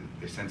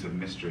 the sense of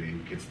mystery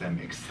gets them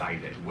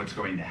excited. What's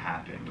going to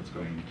happen?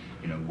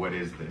 What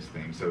is this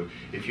thing? So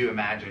if you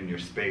imagine your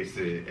space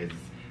as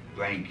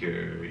blank,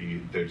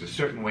 there's a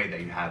certain way that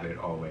you have it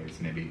always,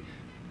 maybe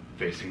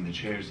facing the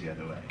chairs the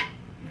other way.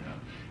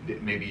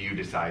 Maybe you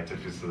decide to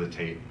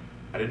facilitate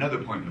at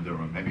another point of the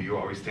room. Maybe you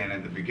always stand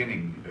at the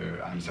beginning,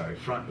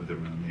 front of the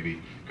room.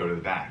 Maybe go to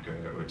the back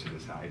or to the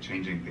side,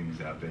 changing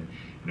things up. And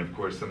of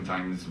course,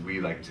 sometimes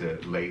we like to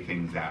lay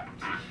things out.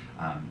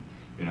 I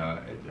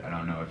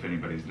don't know if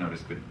anybody's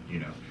noticed, but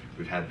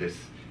we've had this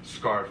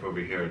scarf over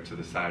here to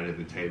the side of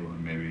the table,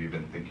 and maybe you've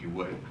been thinking,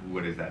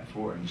 what is that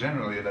for? And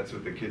generally, that's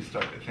what the kids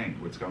start to think.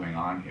 What's going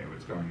on here?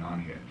 What's going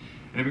on here?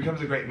 And it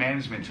becomes a great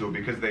management tool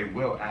because they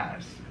will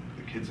ask.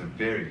 The kids are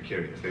very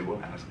curious. They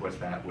will ask, what's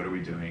that? What are we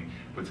doing?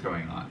 What's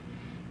going on?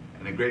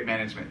 And a great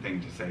management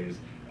thing to say is,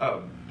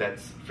 oh,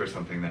 that's for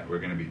something that we're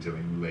going to be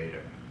doing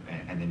later.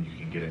 And then you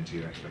can get into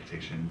your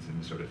expectations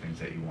and the sort of things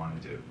that you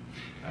want to do.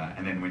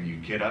 And then when you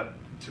get up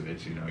to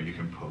it, you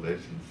can pull it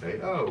and say,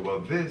 oh, well,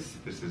 this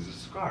is a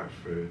scarf,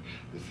 or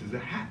this is a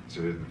hat,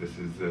 or this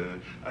is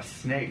a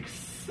snake,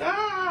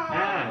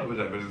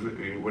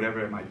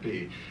 whatever it might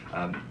be.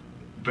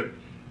 But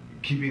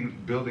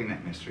building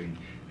that mystery, and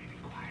maybe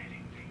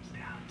quieting things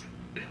down to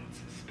build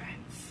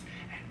suspense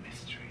and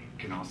mystery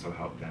can also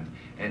help them.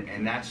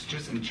 And that's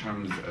just in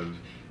terms of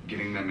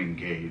getting them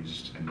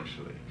engaged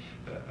initially.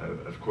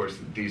 Of course,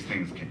 these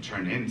things can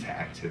turn into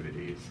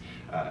activities,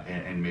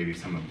 and maybe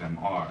some of them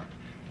are,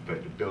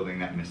 but building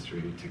that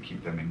mystery to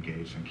keep them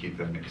engaged and keep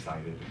them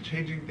excited and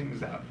changing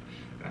things up.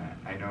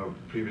 I know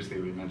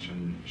previously we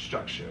mentioned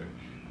structure,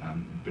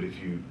 but if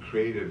you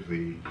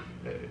creatively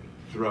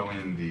throw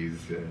in these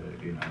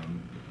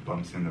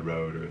bumps in the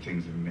road or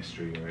things of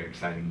mystery or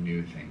exciting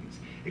new things,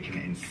 it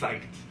can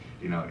incite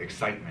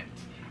excitement,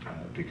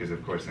 because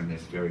of course in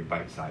this very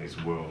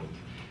bite-sized world,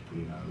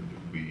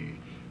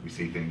 we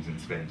see things in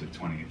spans of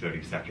 20,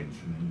 30 seconds,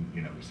 and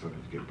then we sort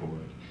of get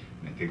bored.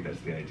 And I think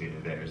that's the idea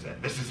there, is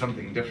that this is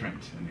something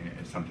different, and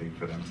it's something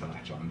for them to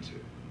latch on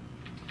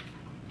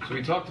to. So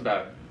we talked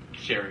about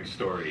sharing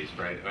stories,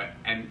 right?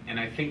 And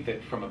I think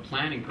that from a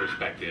planning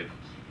perspective,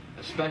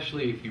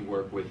 especially if you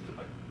work with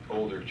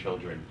older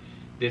children,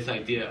 this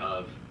idea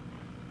of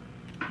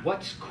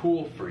what's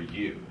cool for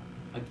you?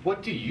 Like,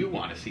 what do you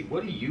want to see?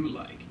 What do you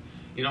like?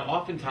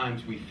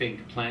 Oftentimes we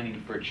think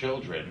planning for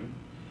children,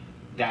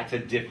 that's a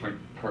different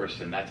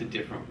person, that's a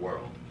different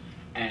world.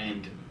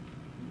 And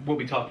we'll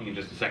be talking in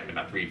just a second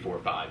about 3, 4,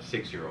 5,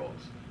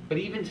 6-year-olds. But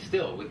even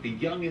still, with the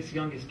youngest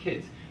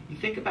kids, you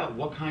think about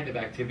what kind of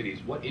activities,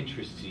 what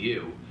interests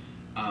you,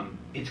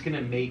 it's going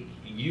to make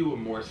you a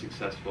more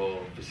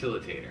successful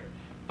facilitator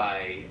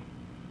by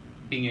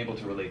being able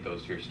to relate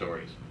those to your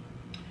stories.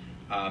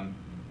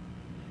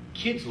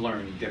 Kids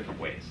learn in different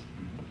ways.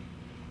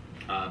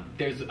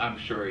 I'm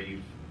sure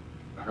you've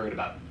heard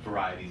about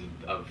varieties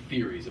of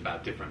theories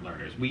about different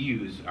learners. We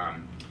use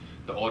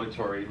the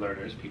auditory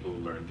learners, people who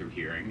learn through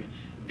hearing.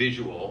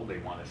 Visual, they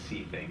want to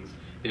see things.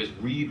 There's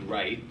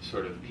read-write,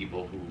 sort of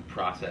people who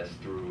process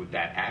through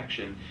that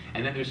action.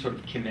 And then there's sort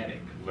of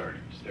kinetic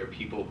learners. There are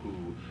people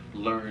who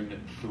learn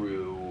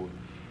through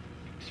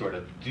sort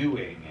of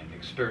doing and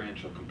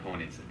experiential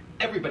components.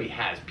 Everybody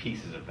has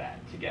pieces of that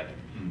together.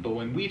 Mm-hmm. But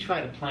when we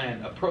try to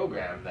plan a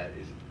program that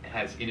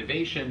has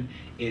innovation,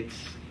 it's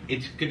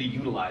going to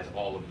utilize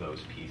all of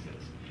those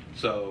pieces.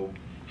 So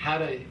how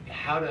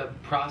to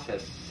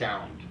process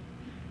sound,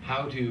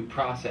 how to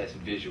process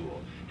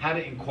visual, how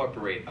to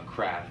incorporate a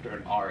craft or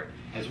an art,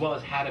 as well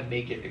as how to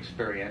make it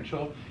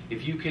experiential.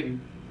 If you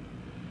can,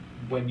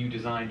 when you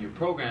design your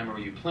program or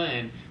you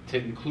plan to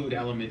include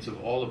elements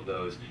of all of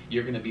those,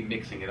 you're going to be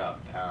mixing it up,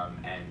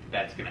 and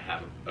that's going to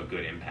have a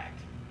good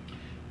impact.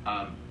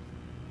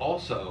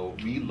 Also,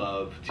 we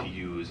love to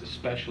use,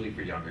 especially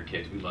for younger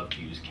kids, we love to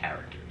use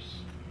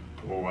characters.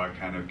 Well, what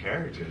kind of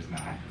characters,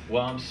 Matt?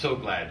 Well, I'm so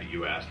glad that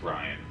you asked,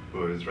 Ryan.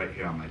 Well, it was right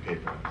here on my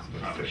paper.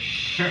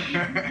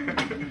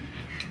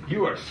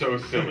 You are so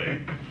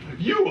silly.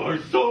 You are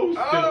so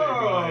silly,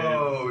 Ryan.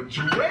 Oh,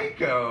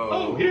 Draco.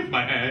 Oh, here's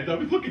my hand. I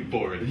was looking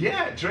for it.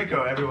 Yeah,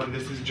 Draco, everyone.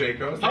 This is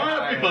Draco.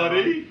 Hi,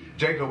 everybody.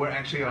 Draco, we're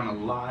actually on a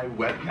live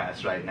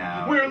webcast right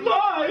now. We're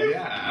live?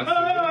 Yeah,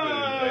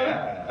 absolutely.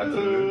 Yeah,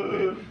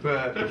 absolutely.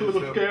 But, that's a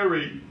little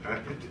scary.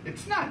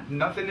 It's not.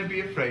 Nothing to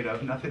be afraid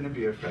of. Nothing to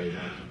be afraid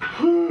of.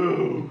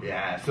 Whew.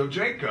 Yeah, so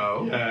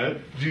Draco, yes.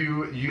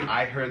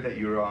 I heard that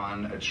you were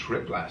on a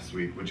trip last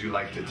week. Would you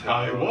like to tell?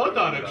 I was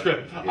on a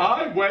trip. Yeah.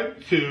 I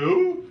went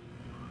to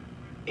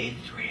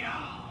Israel.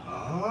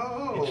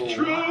 Oh, it's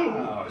true.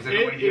 Wow.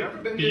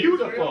 It's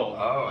beautiful.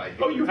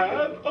 Oh, you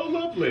have? Oh,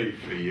 lovely. Good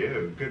for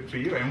you. Good for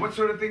you. And what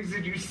sort of things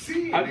did you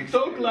see? I'm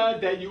so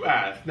glad that you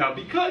asked. Now,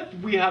 because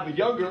we have a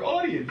younger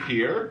audience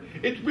here,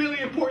 it's really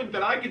important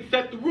that I can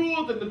set the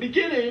rules in the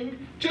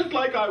beginning, just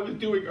like I was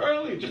doing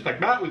earlier, just like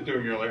Matt was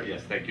doing earlier.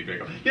 Yes, thank you,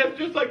 Draco. Yes,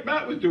 just like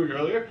Matt was doing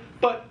earlier.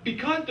 But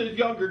because there's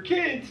younger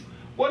kids,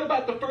 what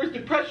about the first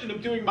impression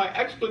of doing my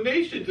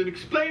explanations and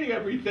explaining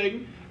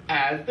everything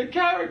as the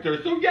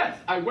character. So yes,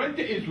 I went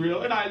to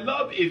Israel and I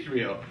love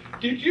Israel.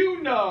 Did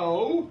you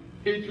know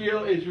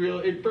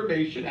Israel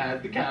information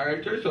as the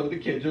character, so the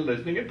kids are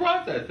listening and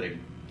processing?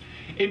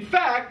 In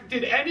fact,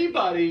 did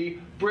anybody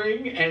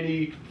bring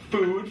any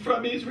food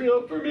from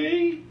Israel for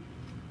me?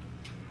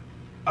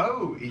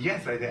 Oh,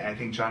 yes, I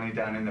think Johnny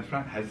down in the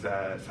front has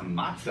some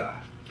matzah.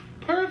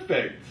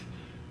 Perfect.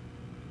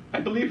 I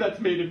believe that's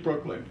made in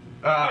Brooklyn.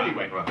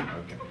 Anyway. Well,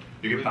 okay.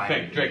 You can find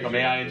it. Draco,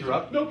 may I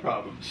interrupt? No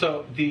problem.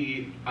 So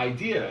the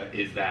idea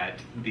is that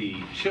the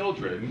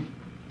children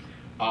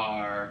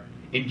are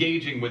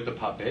engaging with the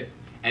puppet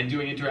and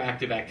doing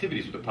interactive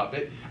activities with the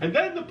puppet, and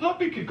then the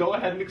puppet could go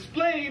ahead and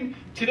explain,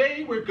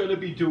 today we're going to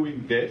be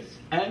doing this,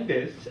 and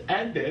this,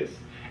 and this,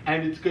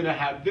 and it's going to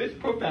have this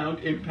profound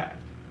impact.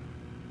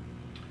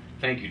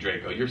 Thank you,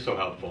 Draco. You're so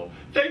helpful.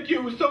 Thank you.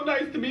 It was so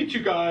nice to meet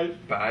you guys.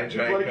 Bye,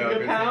 Draco. You want to give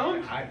me a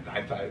pound? High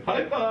five.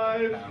 High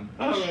five. Pound.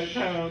 All right,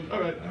 pound.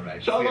 All right. All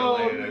right. Shalom.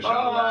 See you later.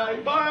 Bye.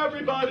 Shalom. Bye,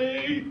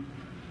 everybody.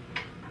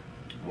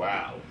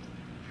 Wow.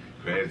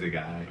 Crazy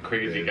guy.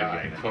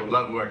 Totally.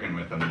 Love working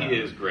with him. He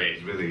is great.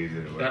 It's really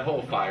easy to work. That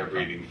whole fire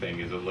breathing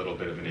thing is a little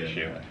bit of an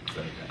issue. It's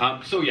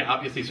okay. So yeah,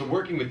 obviously, so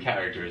working with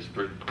characters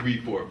for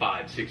 3, 4,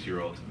 5,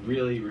 6-year-olds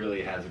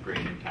really has a great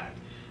impact.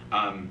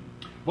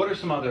 What are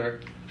some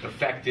other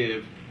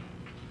effective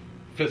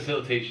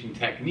facilitation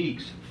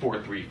techniques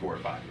for 3, 4,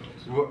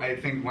 5-year-olds? Well, I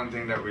think one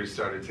thing that we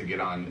started to get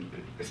on,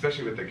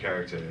 especially with the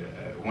character,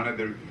 one of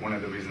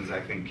the reasons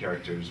I think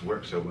characters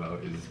work so well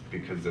is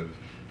because of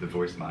the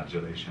voice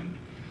modulation.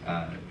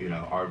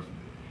 Our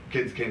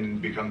kids can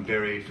become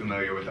very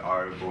familiar with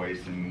our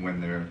voice, and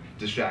when they're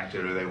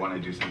distracted or they want to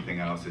do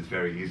something else, it's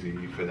very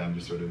easy for them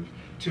to sort of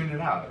tune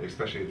it out,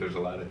 especially if there's a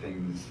lot of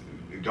things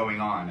going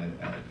on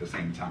at the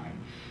same time.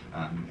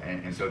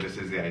 And so this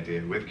is the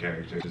idea with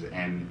characters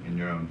and in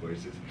your own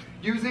voices,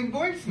 using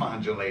voice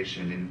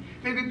modulation and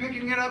maybe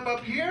picking it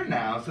up here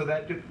now so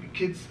that the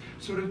kids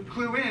sort of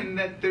clue in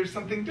that there's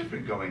something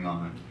different going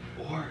on.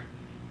 Or,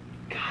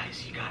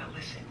 guys, you gotta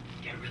listen.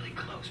 Get really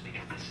close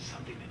because this is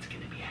something that's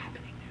gonna be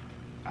happening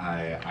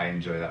now. I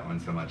enjoy that one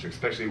so much,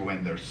 especially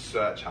when they're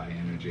such high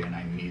energy and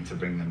I need to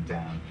bring them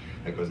down.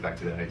 That goes back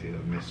to the idea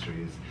of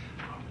mystery is,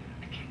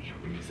 I can't hear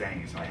what you're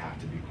saying, so I have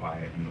to be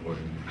quiet in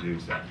order to do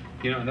so.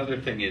 Another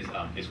thing is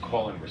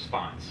call and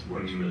response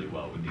works really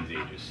well with these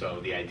ages. So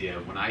the idea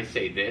of when I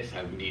say this,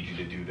 I need you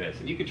to do this.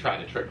 And you can try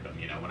to trick them.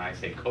 When I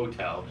say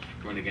cotel,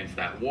 run against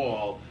that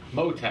wall,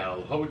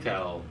 motel,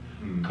 hotel,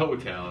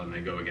 cotel, and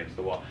they go against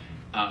the wall.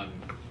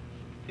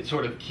 It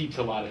sort of keeps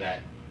a lot of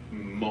that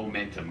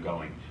momentum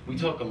going. We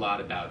talk a lot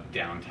about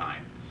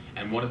downtime.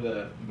 And one of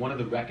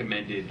the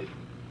recommended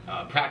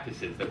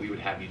practices that we would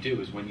have you do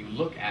is when you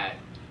look at,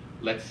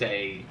 let's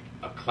say,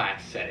 a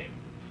class setting,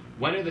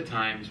 when are the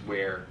times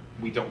where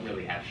we don't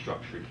really have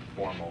structured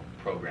formal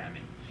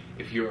programming?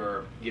 If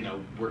you're,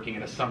 working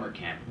at a summer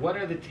camp, what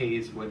are the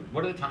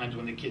times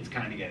when the kids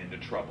kind of get into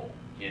trouble,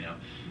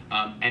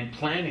 and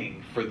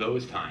planning for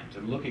those times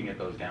and looking at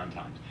those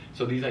downtimes.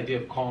 So these idea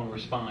of call and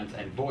response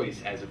and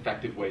voice as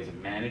effective ways of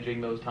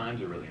managing those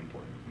times are really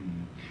important.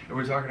 Mm-hmm. And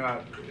we're talking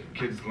about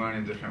kids learn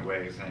in different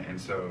ways, and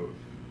so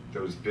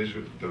those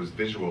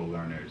visual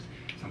learners,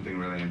 something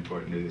really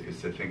important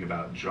is to think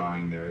about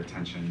drawing their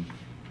attention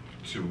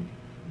to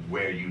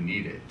where you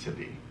need it to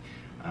be.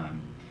 About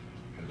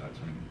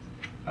 20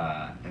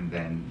 minutes. And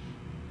then,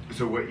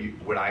 so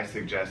what I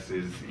suggest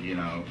is,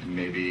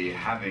 maybe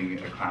having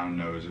a clown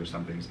nose or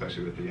something,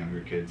 especially with the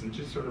younger kids, and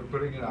just sort of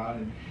putting it on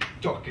and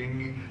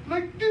talking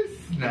like this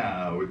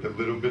now with a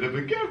little bit of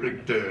a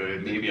character.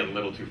 And maybe a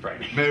little too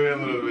frightening. Maybe a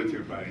little bit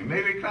too frightening.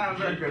 Maybe clowns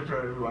are good for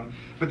everyone.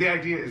 But the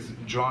idea is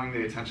drawing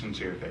the attention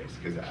to your face,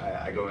 because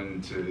I go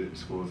into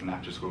schools and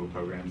after-school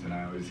programs, and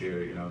I always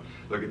hear,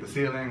 look at the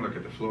ceiling, look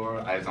at the floor,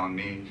 eyes on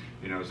me,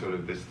 sort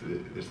of this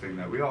thing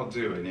that we all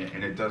do,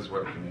 and it does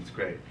work, and it's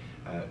great.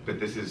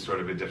 But this is sort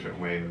of a different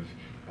way of,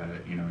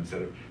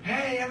 instead of,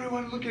 hey,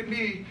 everyone, look at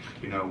me,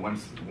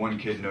 once one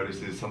kid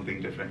notices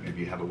something different, maybe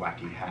you have a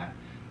wacky hat,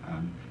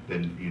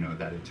 then,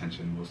 that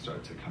attention will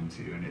start to come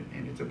to you.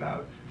 And it's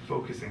about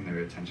focusing their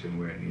attention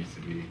where it needs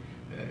to be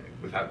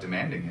without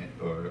demanding it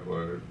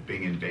or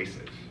being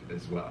invasive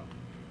as well.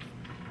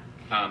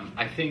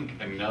 I think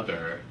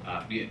another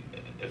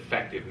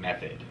effective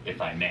method,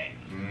 if I may,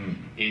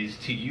 is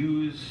to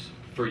use,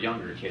 for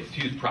younger kids,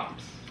 to use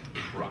props.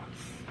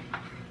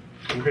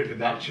 Where did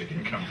that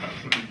chicken come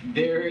from?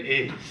 There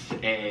is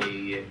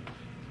a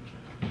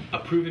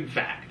proven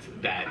fact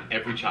that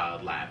every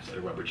child laughs at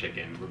a rubber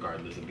chicken,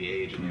 regardless of the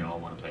age, and they all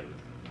want to play with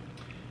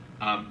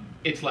it.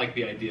 It's like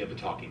the idea of a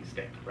talking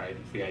stick, right?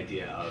 It's the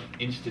idea of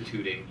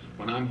instituting,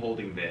 when I'm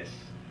holding this,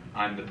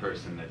 I'm the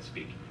person that's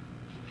speaking.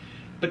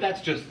 But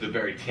that's just the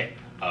very tip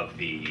of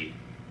the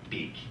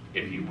beak,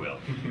 if you will.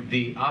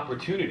 The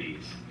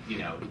opportunities,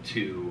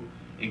 to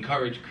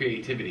encourage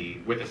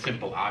creativity with a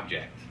simple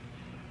object,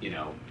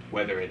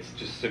 whether it's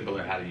just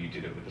simpler how you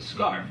did it with a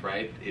scarf,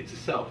 right? It's a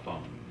cell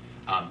phone.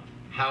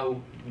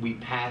 How we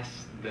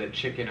pass the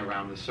chicken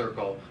around the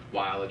circle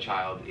while a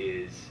child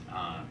is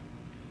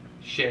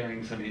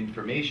sharing some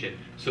information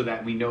so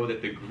that we know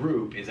that the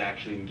group is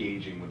actually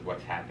engaging with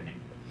what's happening,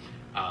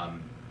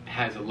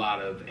 has a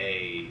lot of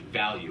a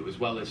value, as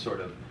well as sort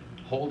of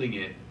holding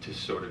it to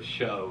sort of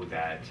show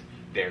that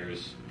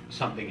there's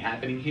something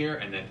happening here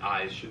and that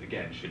eyes should be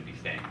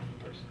staying on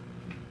the person.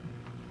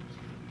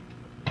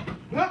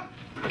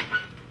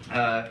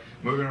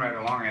 Moving right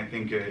along, I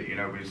think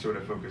we sort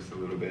of focused a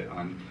little bit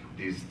on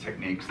these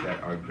techniques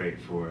that are great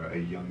for a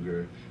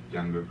younger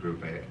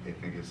group. I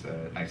think it's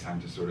a nice time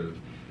to sort of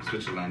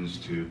switch the lens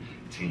to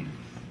teens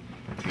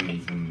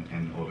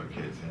and older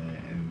kids.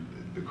 And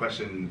the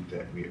question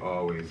that we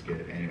always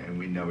get, and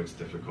we know it's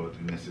difficult,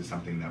 and this is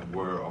something that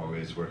we're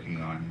always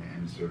working on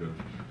and sort of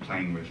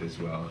playing with as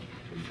well,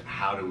 is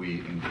how do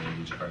we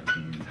engage our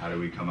teens? How do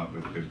we come up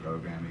with good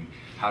programming?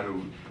 How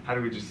do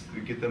we just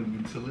get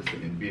them to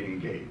listen and be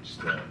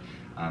engaged?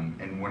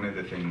 And one of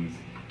the things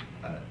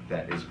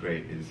that is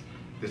great is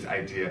this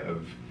idea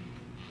of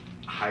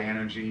high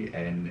energy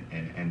and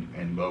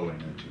low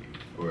energy,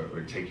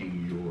 or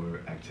taking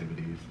your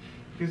activities.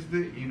 Because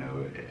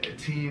a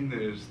teen,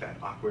 there's that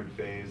awkward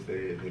phase.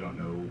 They don't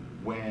know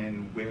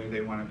when, where they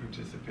want to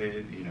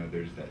participate.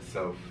 There's that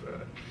self.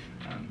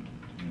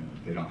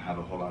 They don't have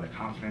a whole lot of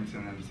confidence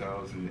in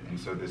themselves, and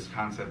so this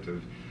concept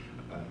of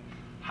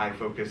high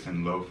focus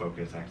and low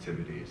focus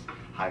activities.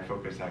 High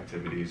focus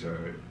activities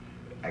are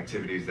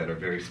activities that are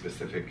very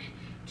specific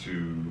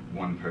to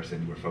one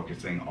person. We're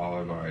focusing all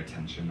of our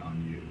attention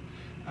on you.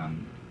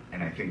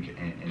 And I think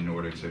in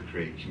order to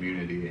create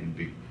community and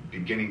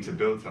beginning to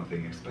build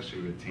something,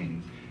 especially with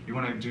teens, you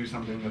want to do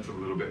something that's a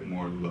little bit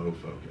more low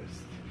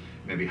focused.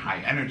 Maybe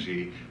high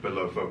energy, but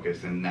low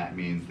focus, and that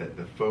means that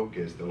the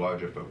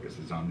larger focus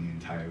is on the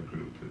entire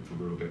group. It's a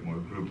little bit more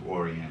group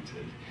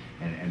oriented,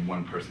 and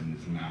one person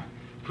is not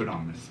put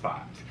on the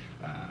spot.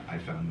 I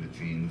found the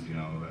teens,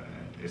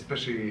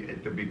 especially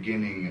at the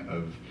beginning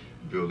of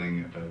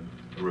building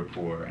a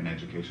rapport, an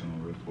educational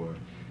rapport,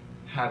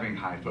 having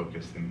high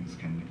focus things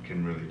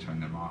can really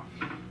turn them off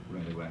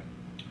right away.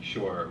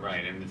 Sure,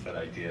 right, and it's that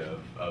idea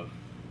of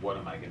what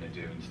am I going to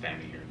do in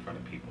standing here in front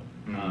of people.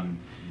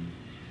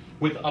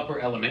 With upper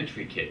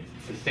elementary kids,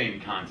 it's the same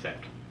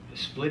concept.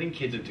 Splitting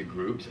kids into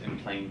groups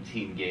and playing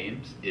team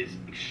games is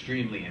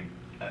extremely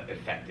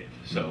effective.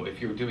 So if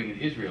you're doing an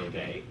Israel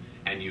Day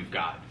and you've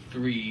got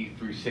 3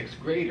 through 6th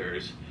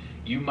graders,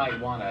 you might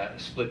want to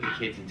split the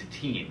kids into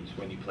teams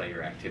when you play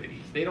your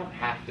activities. They don't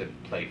have to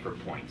play for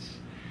points.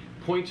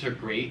 Points are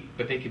great,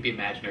 but they could be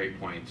imaginary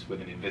points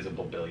with an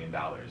invisible $1 billion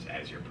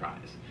as your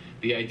prize.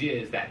 The idea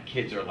is that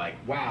kids are like,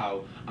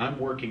 wow, I'm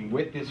working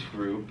with this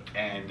group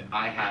and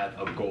I have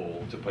a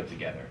goal to put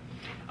together.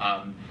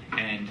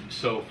 And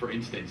so, for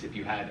instance, if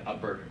you had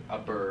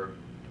upper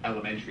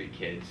elementary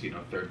kids,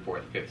 3rd,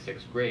 4th, 5th,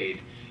 6th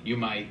grade, you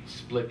might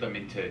split them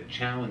into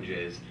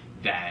challenges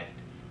that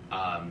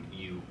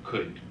you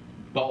could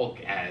bulk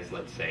as,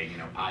 let's say,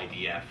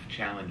 IDF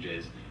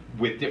challenges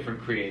with different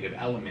creative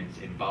elements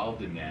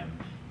involved in them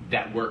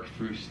that work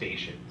through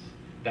stations.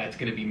 That's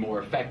going to be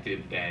more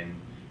effective than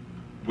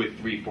with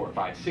 3, 4,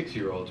 5,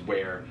 6-year-olds,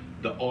 where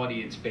the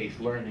audience-based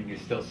learning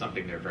is still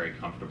something they're very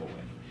comfortable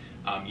with.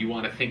 You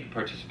want to think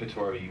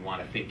participatory, you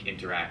want to think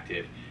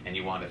interactive, and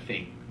you want to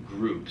think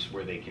groups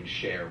where they can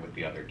share with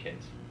the other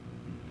kids.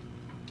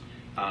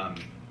 I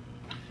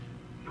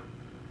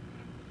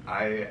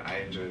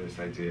enjoy this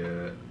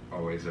idea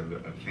always of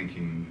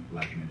thinking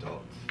like an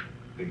adult.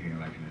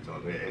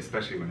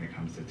 Especially when it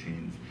comes to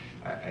teens.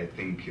 I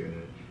think,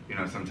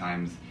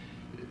 sometimes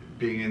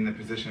being in the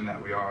position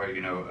that we are,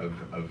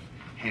 of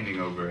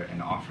handing over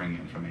and offering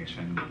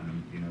information,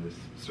 this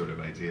sort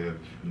of idea of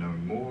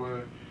knowing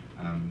more,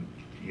 and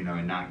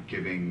not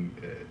giving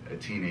a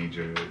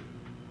teenager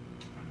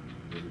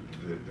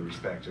the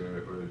respect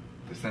or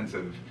the sense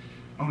of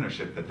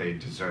ownership that they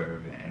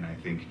deserve. And I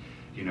think,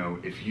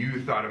 if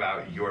you thought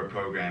about your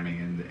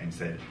programming and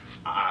said,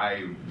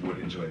 I would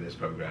enjoy this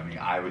programming,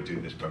 I would do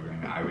this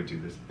programming, I would do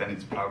this, then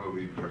it's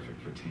probably perfect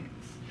for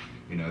teens.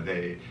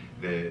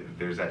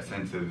 There's that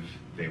sense of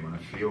they want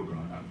to feel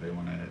grown up, they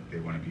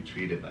want to be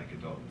treated like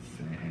adults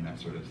in that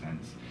sort of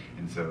sense.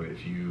 And so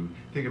if you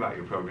think about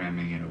your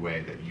programming in a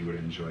way that you would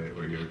enjoy it,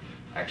 or you're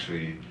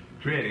actually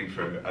creating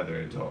for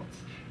other adults,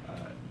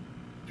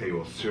 they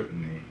will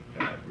certainly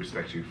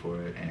respect you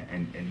for it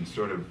and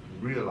sort of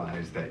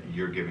realize that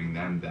you're giving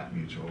them that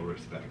mutual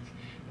respect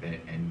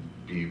and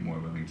be more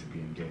willing to be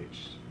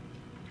engaged.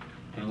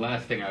 And the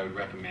last thing I would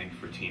recommend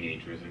for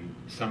teenagers, and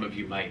some of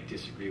you might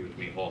disagree with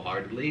me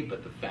wholeheartedly,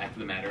 but the fact of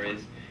the matter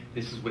is,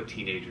 this is what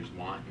teenagers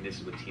want, and this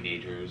is what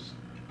teenagers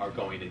are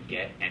going to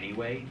get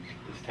anyway,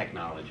 is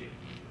technology.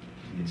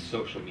 It's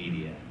social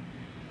media.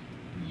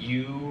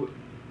 You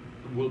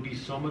will be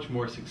so much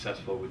more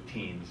successful with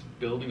teens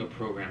building a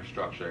program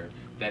structure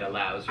that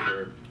allows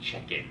for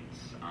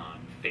check-ins on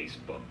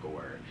Facebook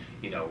or,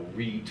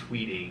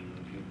 retweeting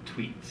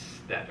tweets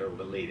that are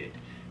related.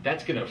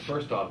 That's going to,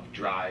 first off,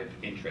 drive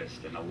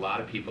interest, and a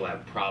lot of people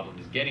have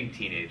problems getting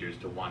teenagers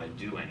to want to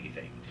do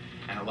anything.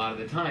 And a lot of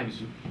the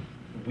times,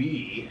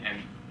 we,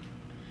 and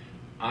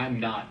I'm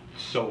not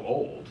so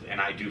old, and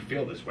I do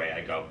feel this way.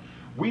 I go,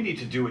 we need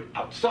to do it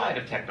outside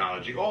of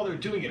technology. All they're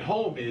doing at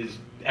home is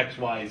X,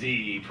 Y,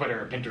 Z,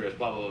 Twitter, Pinterest,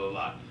 blah, blah, blah,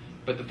 blah.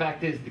 But the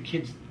fact is, the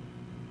kids,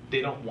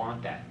 they don't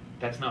want that.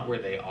 That's not where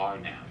they are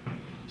now.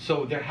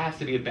 So there has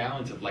to be a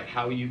balance of like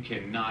how you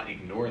can not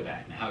ignore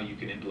that and how you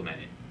can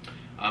implement it.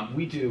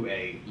 We do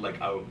a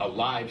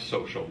live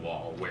social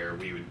wall where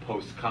we would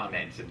post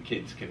comments and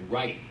kids can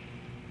write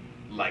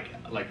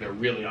like they're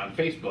really on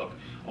Facebook,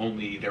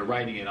 only they're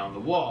writing it on the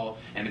wall,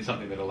 and it's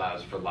something that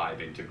allows for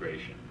live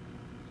integration.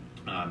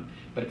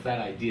 But it's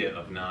that idea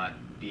of not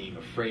being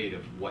afraid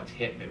of what's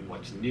hip and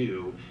what's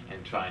new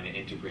and trying to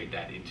integrate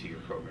that into your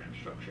program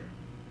structure.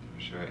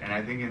 Sure, and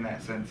I think in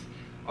that sense,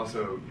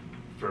 also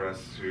for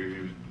us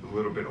who are a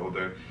little bit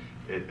older,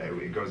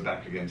 it goes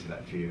back again to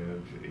that fear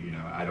of,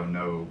 I don't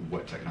know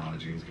what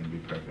technology is going to be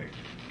perfect.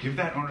 Give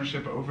that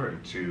ownership over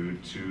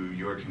to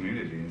your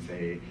community and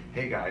say,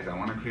 hey guys, I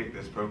want to create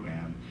this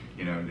program.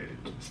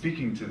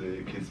 Speaking to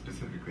the kids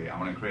specifically, I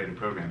want to create a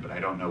program, but I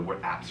don't know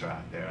what apps are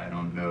out there. I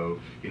don't know,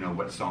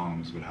 what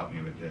songs would help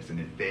me with this. And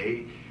if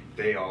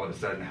they all of a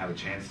sudden have a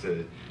chance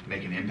to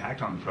make an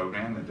impact on the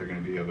program that they're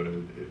going to be able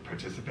to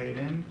participate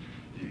in,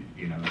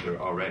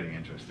 they're already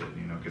interested,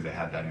 because they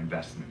have that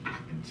investment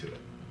into it.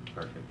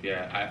 Perfect.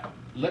 Yeah.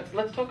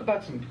 Let's talk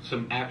about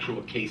some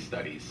actual case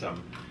studies.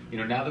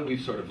 Now that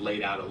we've sort of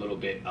laid out a little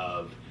bit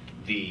of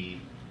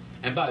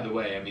and by the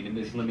way, I mean, in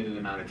this limited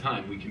amount of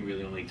time, we can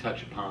really only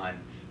touch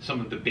upon some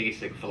of the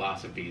basic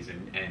philosophies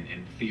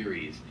and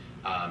theories.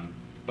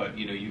 But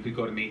you could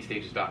go to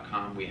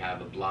mainstages.com. We have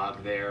a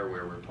blog there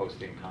where we're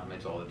posting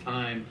comments all the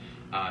time,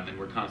 and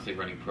we're constantly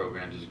running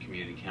programs as a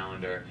community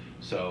calendar.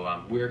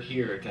 So we're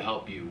here to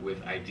help you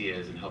with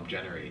ideas and help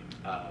generate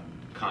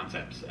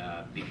concepts,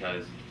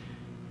 because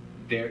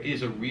there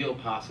is a real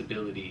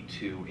possibility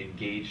to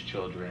engage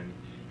children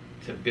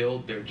to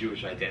build their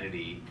Jewish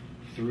identity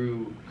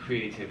through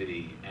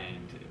creativity,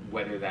 and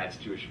whether that's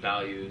Jewish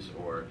values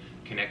or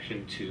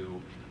connection to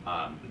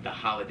the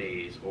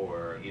holidays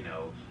or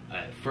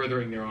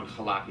furthering their own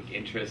halakhic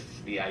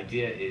interests. The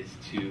idea is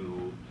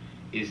to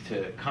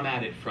come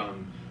at it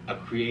from a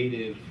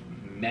creative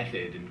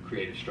method and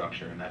creative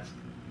structure, and that's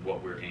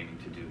what we're aiming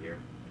to do here.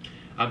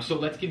 So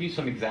let's give you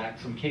some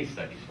case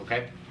studies,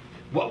 okay?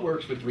 What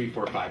works with 3,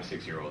 4, 5,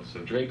 6-year-olds?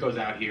 So Drake goes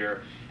out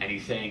here and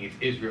he's saying it's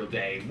Israel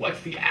Day. What's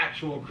the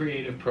actual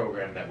creative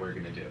program that we're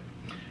going to do?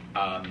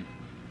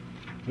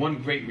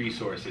 One great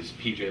resource is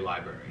PJ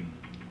Library.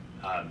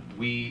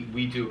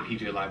 We do a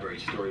PJ Library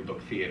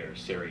storybook theater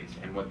series,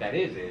 and what that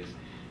is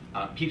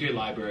PJ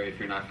Library, if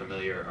you're not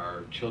familiar,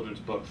 are children's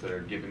books that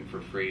are given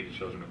for free to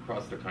children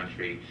across the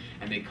country,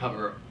 and they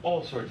cover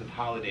all sorts of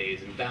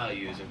holidays and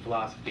values and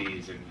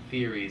philosophies and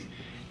theories,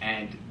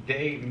 and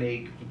they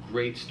make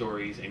great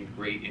stories and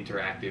great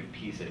interactive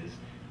pieces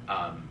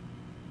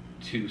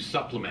to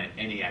supplement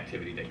any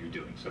activity that you're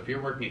doing. So if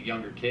you're working at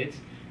younger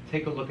kids,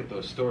 take a look at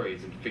those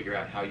stories and figure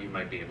out how you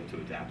might be able to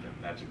adapt them.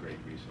 That's a great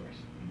resource.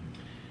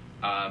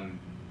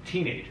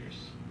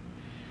 Teenagers.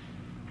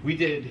 We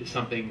did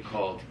something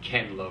called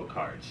Ken Lo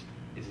cards.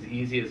 It's as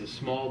easy as a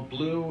small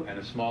blue and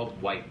a small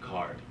white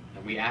card.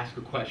 And we ask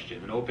a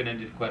question, an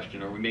open-ended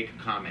question, or we make a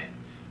comment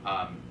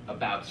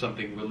about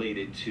something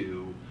related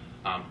to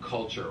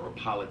culture or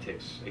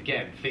politics.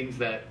 Again, things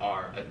that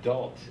are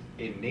adult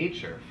in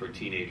nature for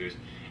teenagers.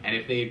 And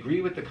if they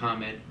agree with the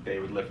comment, they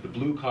would lift the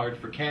blue card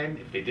for Ken.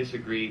 If they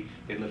disagree,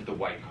 they'd lift the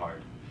white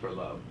card for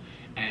Lo.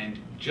 And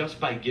just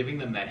by giving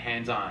them that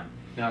hands-on,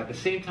 now at the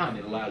same time,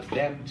 it allows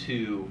them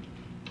to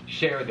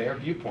share their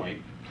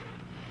viewpoint,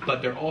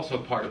 but they're also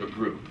part of a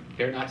group.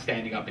 They're not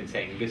standing up and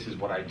saying, this is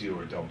what I do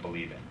or don't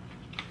believe in.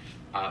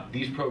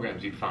 These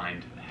programs, you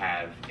find,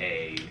 have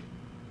a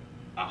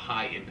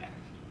high impact.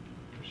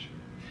 For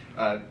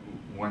sure.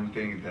 One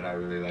thing that I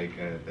really like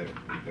that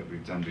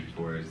we've done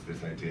before is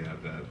this idea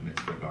of the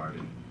mitzvah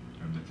garden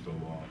or mitzvah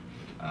wall.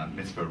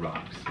 Mitzvah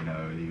rocks.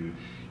 You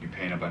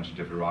paint a bunch of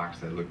different rocks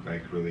that look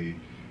like really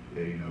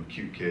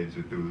cute kids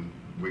with the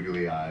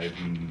wiggly eyes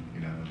and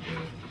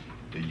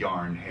the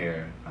yarn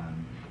hair.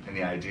 And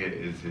the idea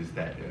is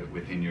that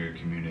within your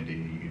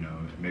community,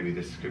 maybe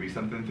this could be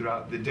something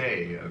throughout the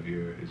day of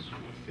your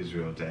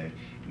Israel Day.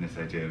 And this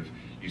idea of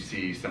you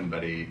see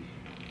somebody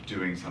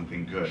doing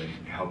something good,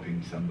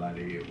 helping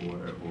somebody,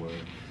 or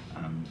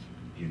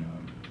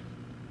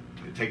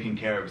taking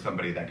care of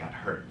somebody that got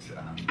hurt,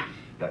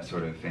 that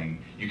sort of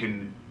thing. You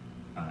can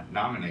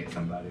nominate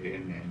somebody,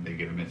 and they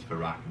get a mitzvah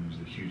rock, and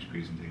there's a huge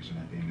presentation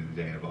at the end of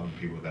the day of all the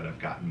people that have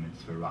gotten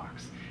mitzvah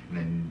rocks. And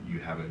then you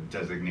have a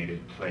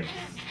designated place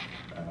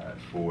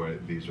for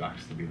these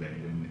rocks to be laid,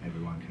 and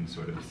everyone can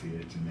sort of see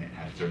it, and it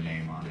has their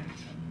name on it,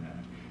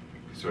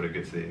 and sort of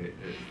gets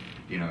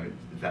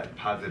that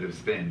positive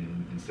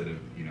spin instead of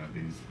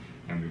these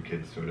younger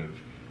kids sort of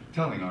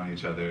telling on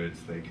each other.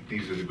 It's like,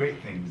 these are the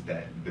great things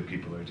that the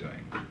people are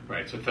doing.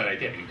 Right, so it's that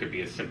idea. It could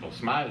be a simple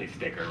smiley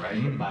sticker, right?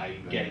 Mm-hmm. But by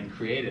getting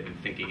creative and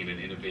thinking in an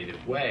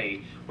innovative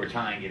way, we're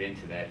tying it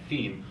into that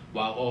theme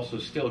while also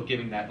still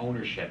giving that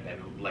ownership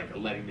and like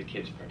letting the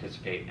kids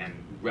participate and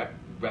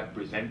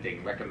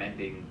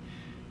recommending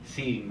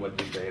seeing what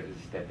it is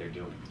that they're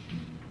doing.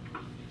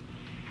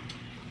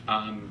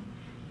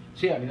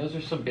 So yeah, I mean, those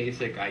are some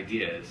basic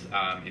ideas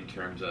in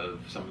terms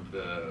of some of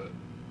the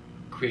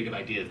creative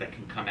ideas that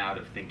can come out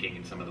of thinking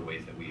in some of the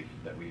ways that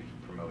we've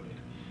promoted.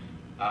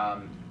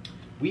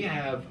 We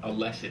have a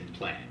lesson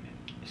plan.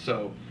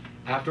 So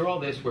after all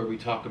this, where we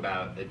talk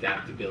about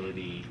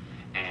adaptability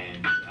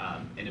and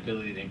an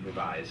ability to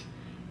improvise,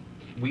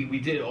 we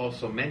did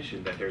also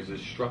mention that there's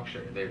this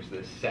structure. There's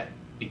this set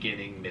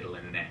beginning, middle,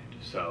 and an end.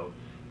 So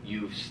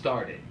you've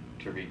started,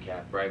 to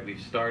recap, right?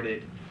 We've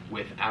started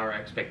with our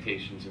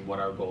expectations and what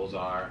our goals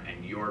are,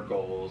 and your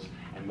goals,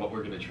 and what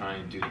we're going to try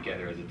and do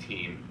together as a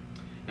team.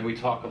 And we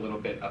talk a little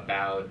bit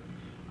about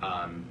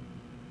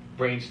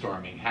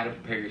brainstorming, how to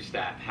prepare your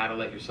staff, how to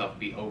let yourself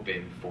be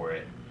open for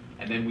it.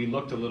 And then we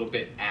looked a little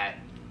bit at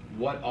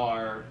what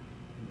are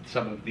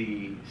some of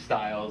the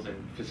styles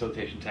and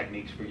facilitation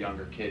techniques for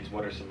younger kids,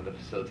 what are some of the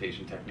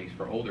facilitation techniques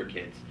for older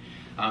kids,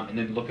 and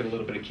then look at a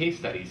little bit of case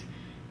studies.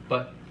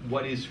 But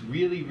what is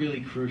really,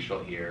 really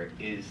crucial here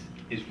is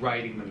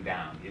writing them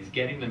down, is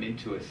getting them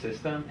into a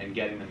system and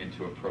getting them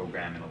into a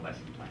program and a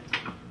lesson plan.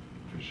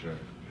 For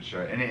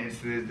sure.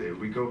 And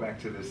we go back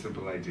to the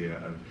simple idea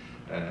of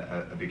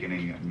a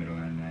beginning, a middle,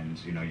 and an end.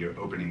 You know, your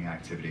opening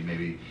activity.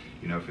 Maybe,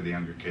 you know, for the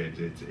younger kids,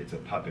 it's a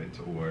puppet,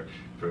 or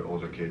for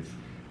older kids,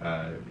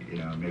 you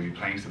know, maybe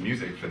playing some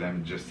music for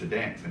them just to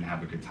dance and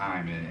have a good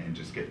time and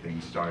just get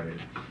things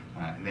started.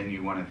 And then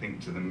you want to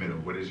think to the middle.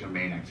 What is your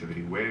main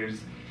activity?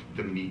 Where's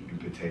the meat and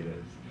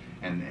potatoes?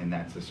 And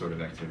that's the sort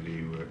of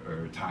activity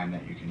or time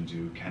that you can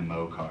do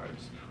Kenmo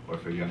cards. Or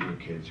for younger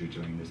kids, you're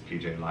doing this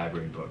PJ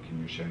library book and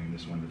you're sharing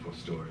this wonderful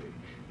story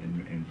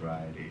in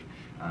variety.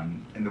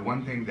 And the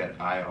one thing that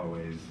I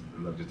always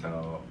love to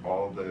tell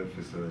all the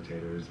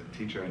facilitators,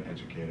 teacher and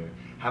educator,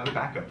 have a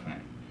backup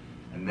plan.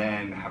 And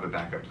then have a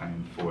backup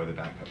plan for the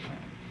backup plan.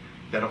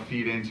 That'll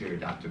feed into your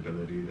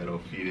adaptability, that'll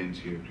feed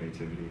into your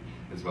creativity,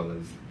 as well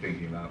as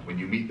thinking about when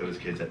you meet those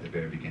kids at the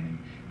very beginning,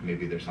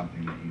 maybe there's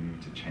something that you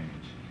need to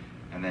change.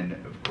 And then,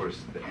 of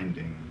course, the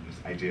ending,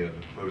 this idea of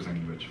a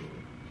closing ritual,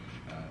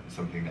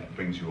 something that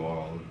brings you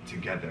all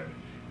together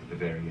at the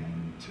very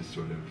end to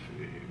sort of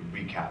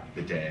recap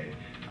the day,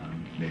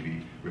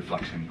 maybe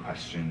reflection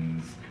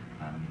questions.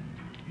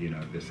 You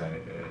know, this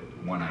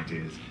one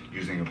idea is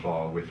using a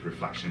ball with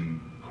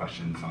reflection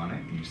questions on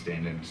it, and you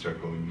stand in a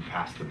circle and you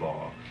pass the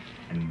ball,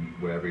 and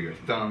wherever your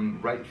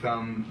right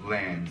thumb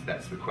lands,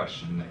 that's the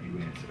question that you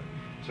answer.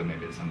 So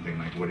maybe it's something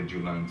like, what did you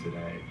learn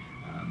today?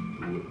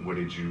 What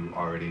did you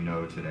already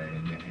know today,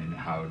 and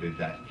how did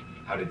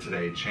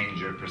today change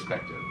your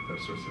perspective?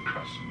 Those sorts of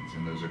questions,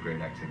 and those are great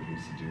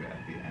activities to do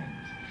at the end.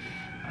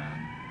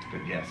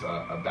 But yes,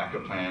 a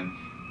backup plan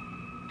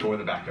for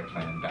the backup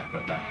plan,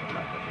 backup,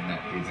 and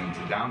that feeds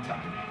into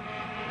downtime.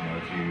 You know,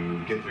 if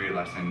you get through your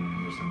lesson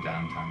and there's some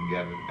downtime, you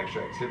have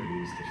extra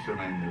activities to fill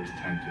in those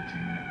 10,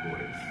 15-minute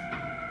voids.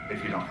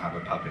 If you don't have a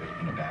puppet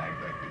in a bag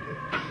like we did,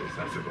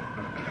 accessible.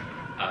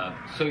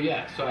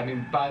 So I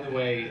mean, by the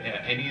way,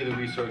 any of the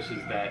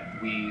resources that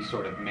we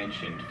sort of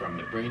mentioned, from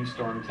the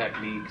brainstorm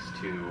techniques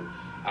to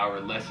our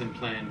lesson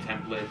plan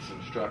templates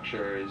and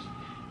structures,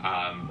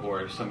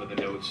 or some of the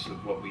notes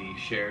of what we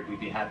shared, we'd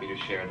be happy to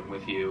share them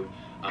with you.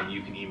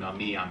 You can email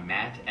me. I'm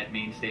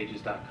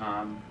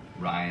matt@mainstages.com.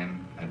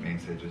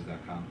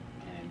 Ryan@mainstages.com.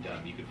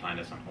 And you can find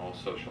us on all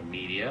social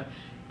media.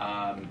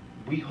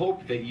 We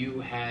hope that you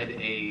had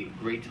a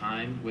great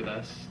time with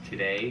us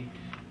today.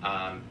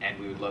 And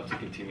we would love to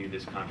continue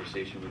this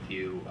conversation with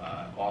you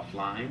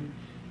offline.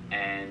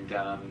 And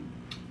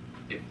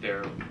if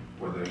there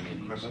were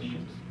any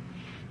questions.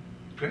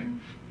 Great.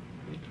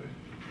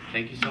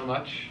 Thank you so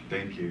much.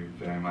 Thank you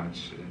very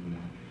much. And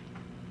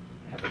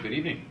have a good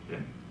evening. Yeah.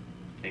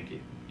 Thank you.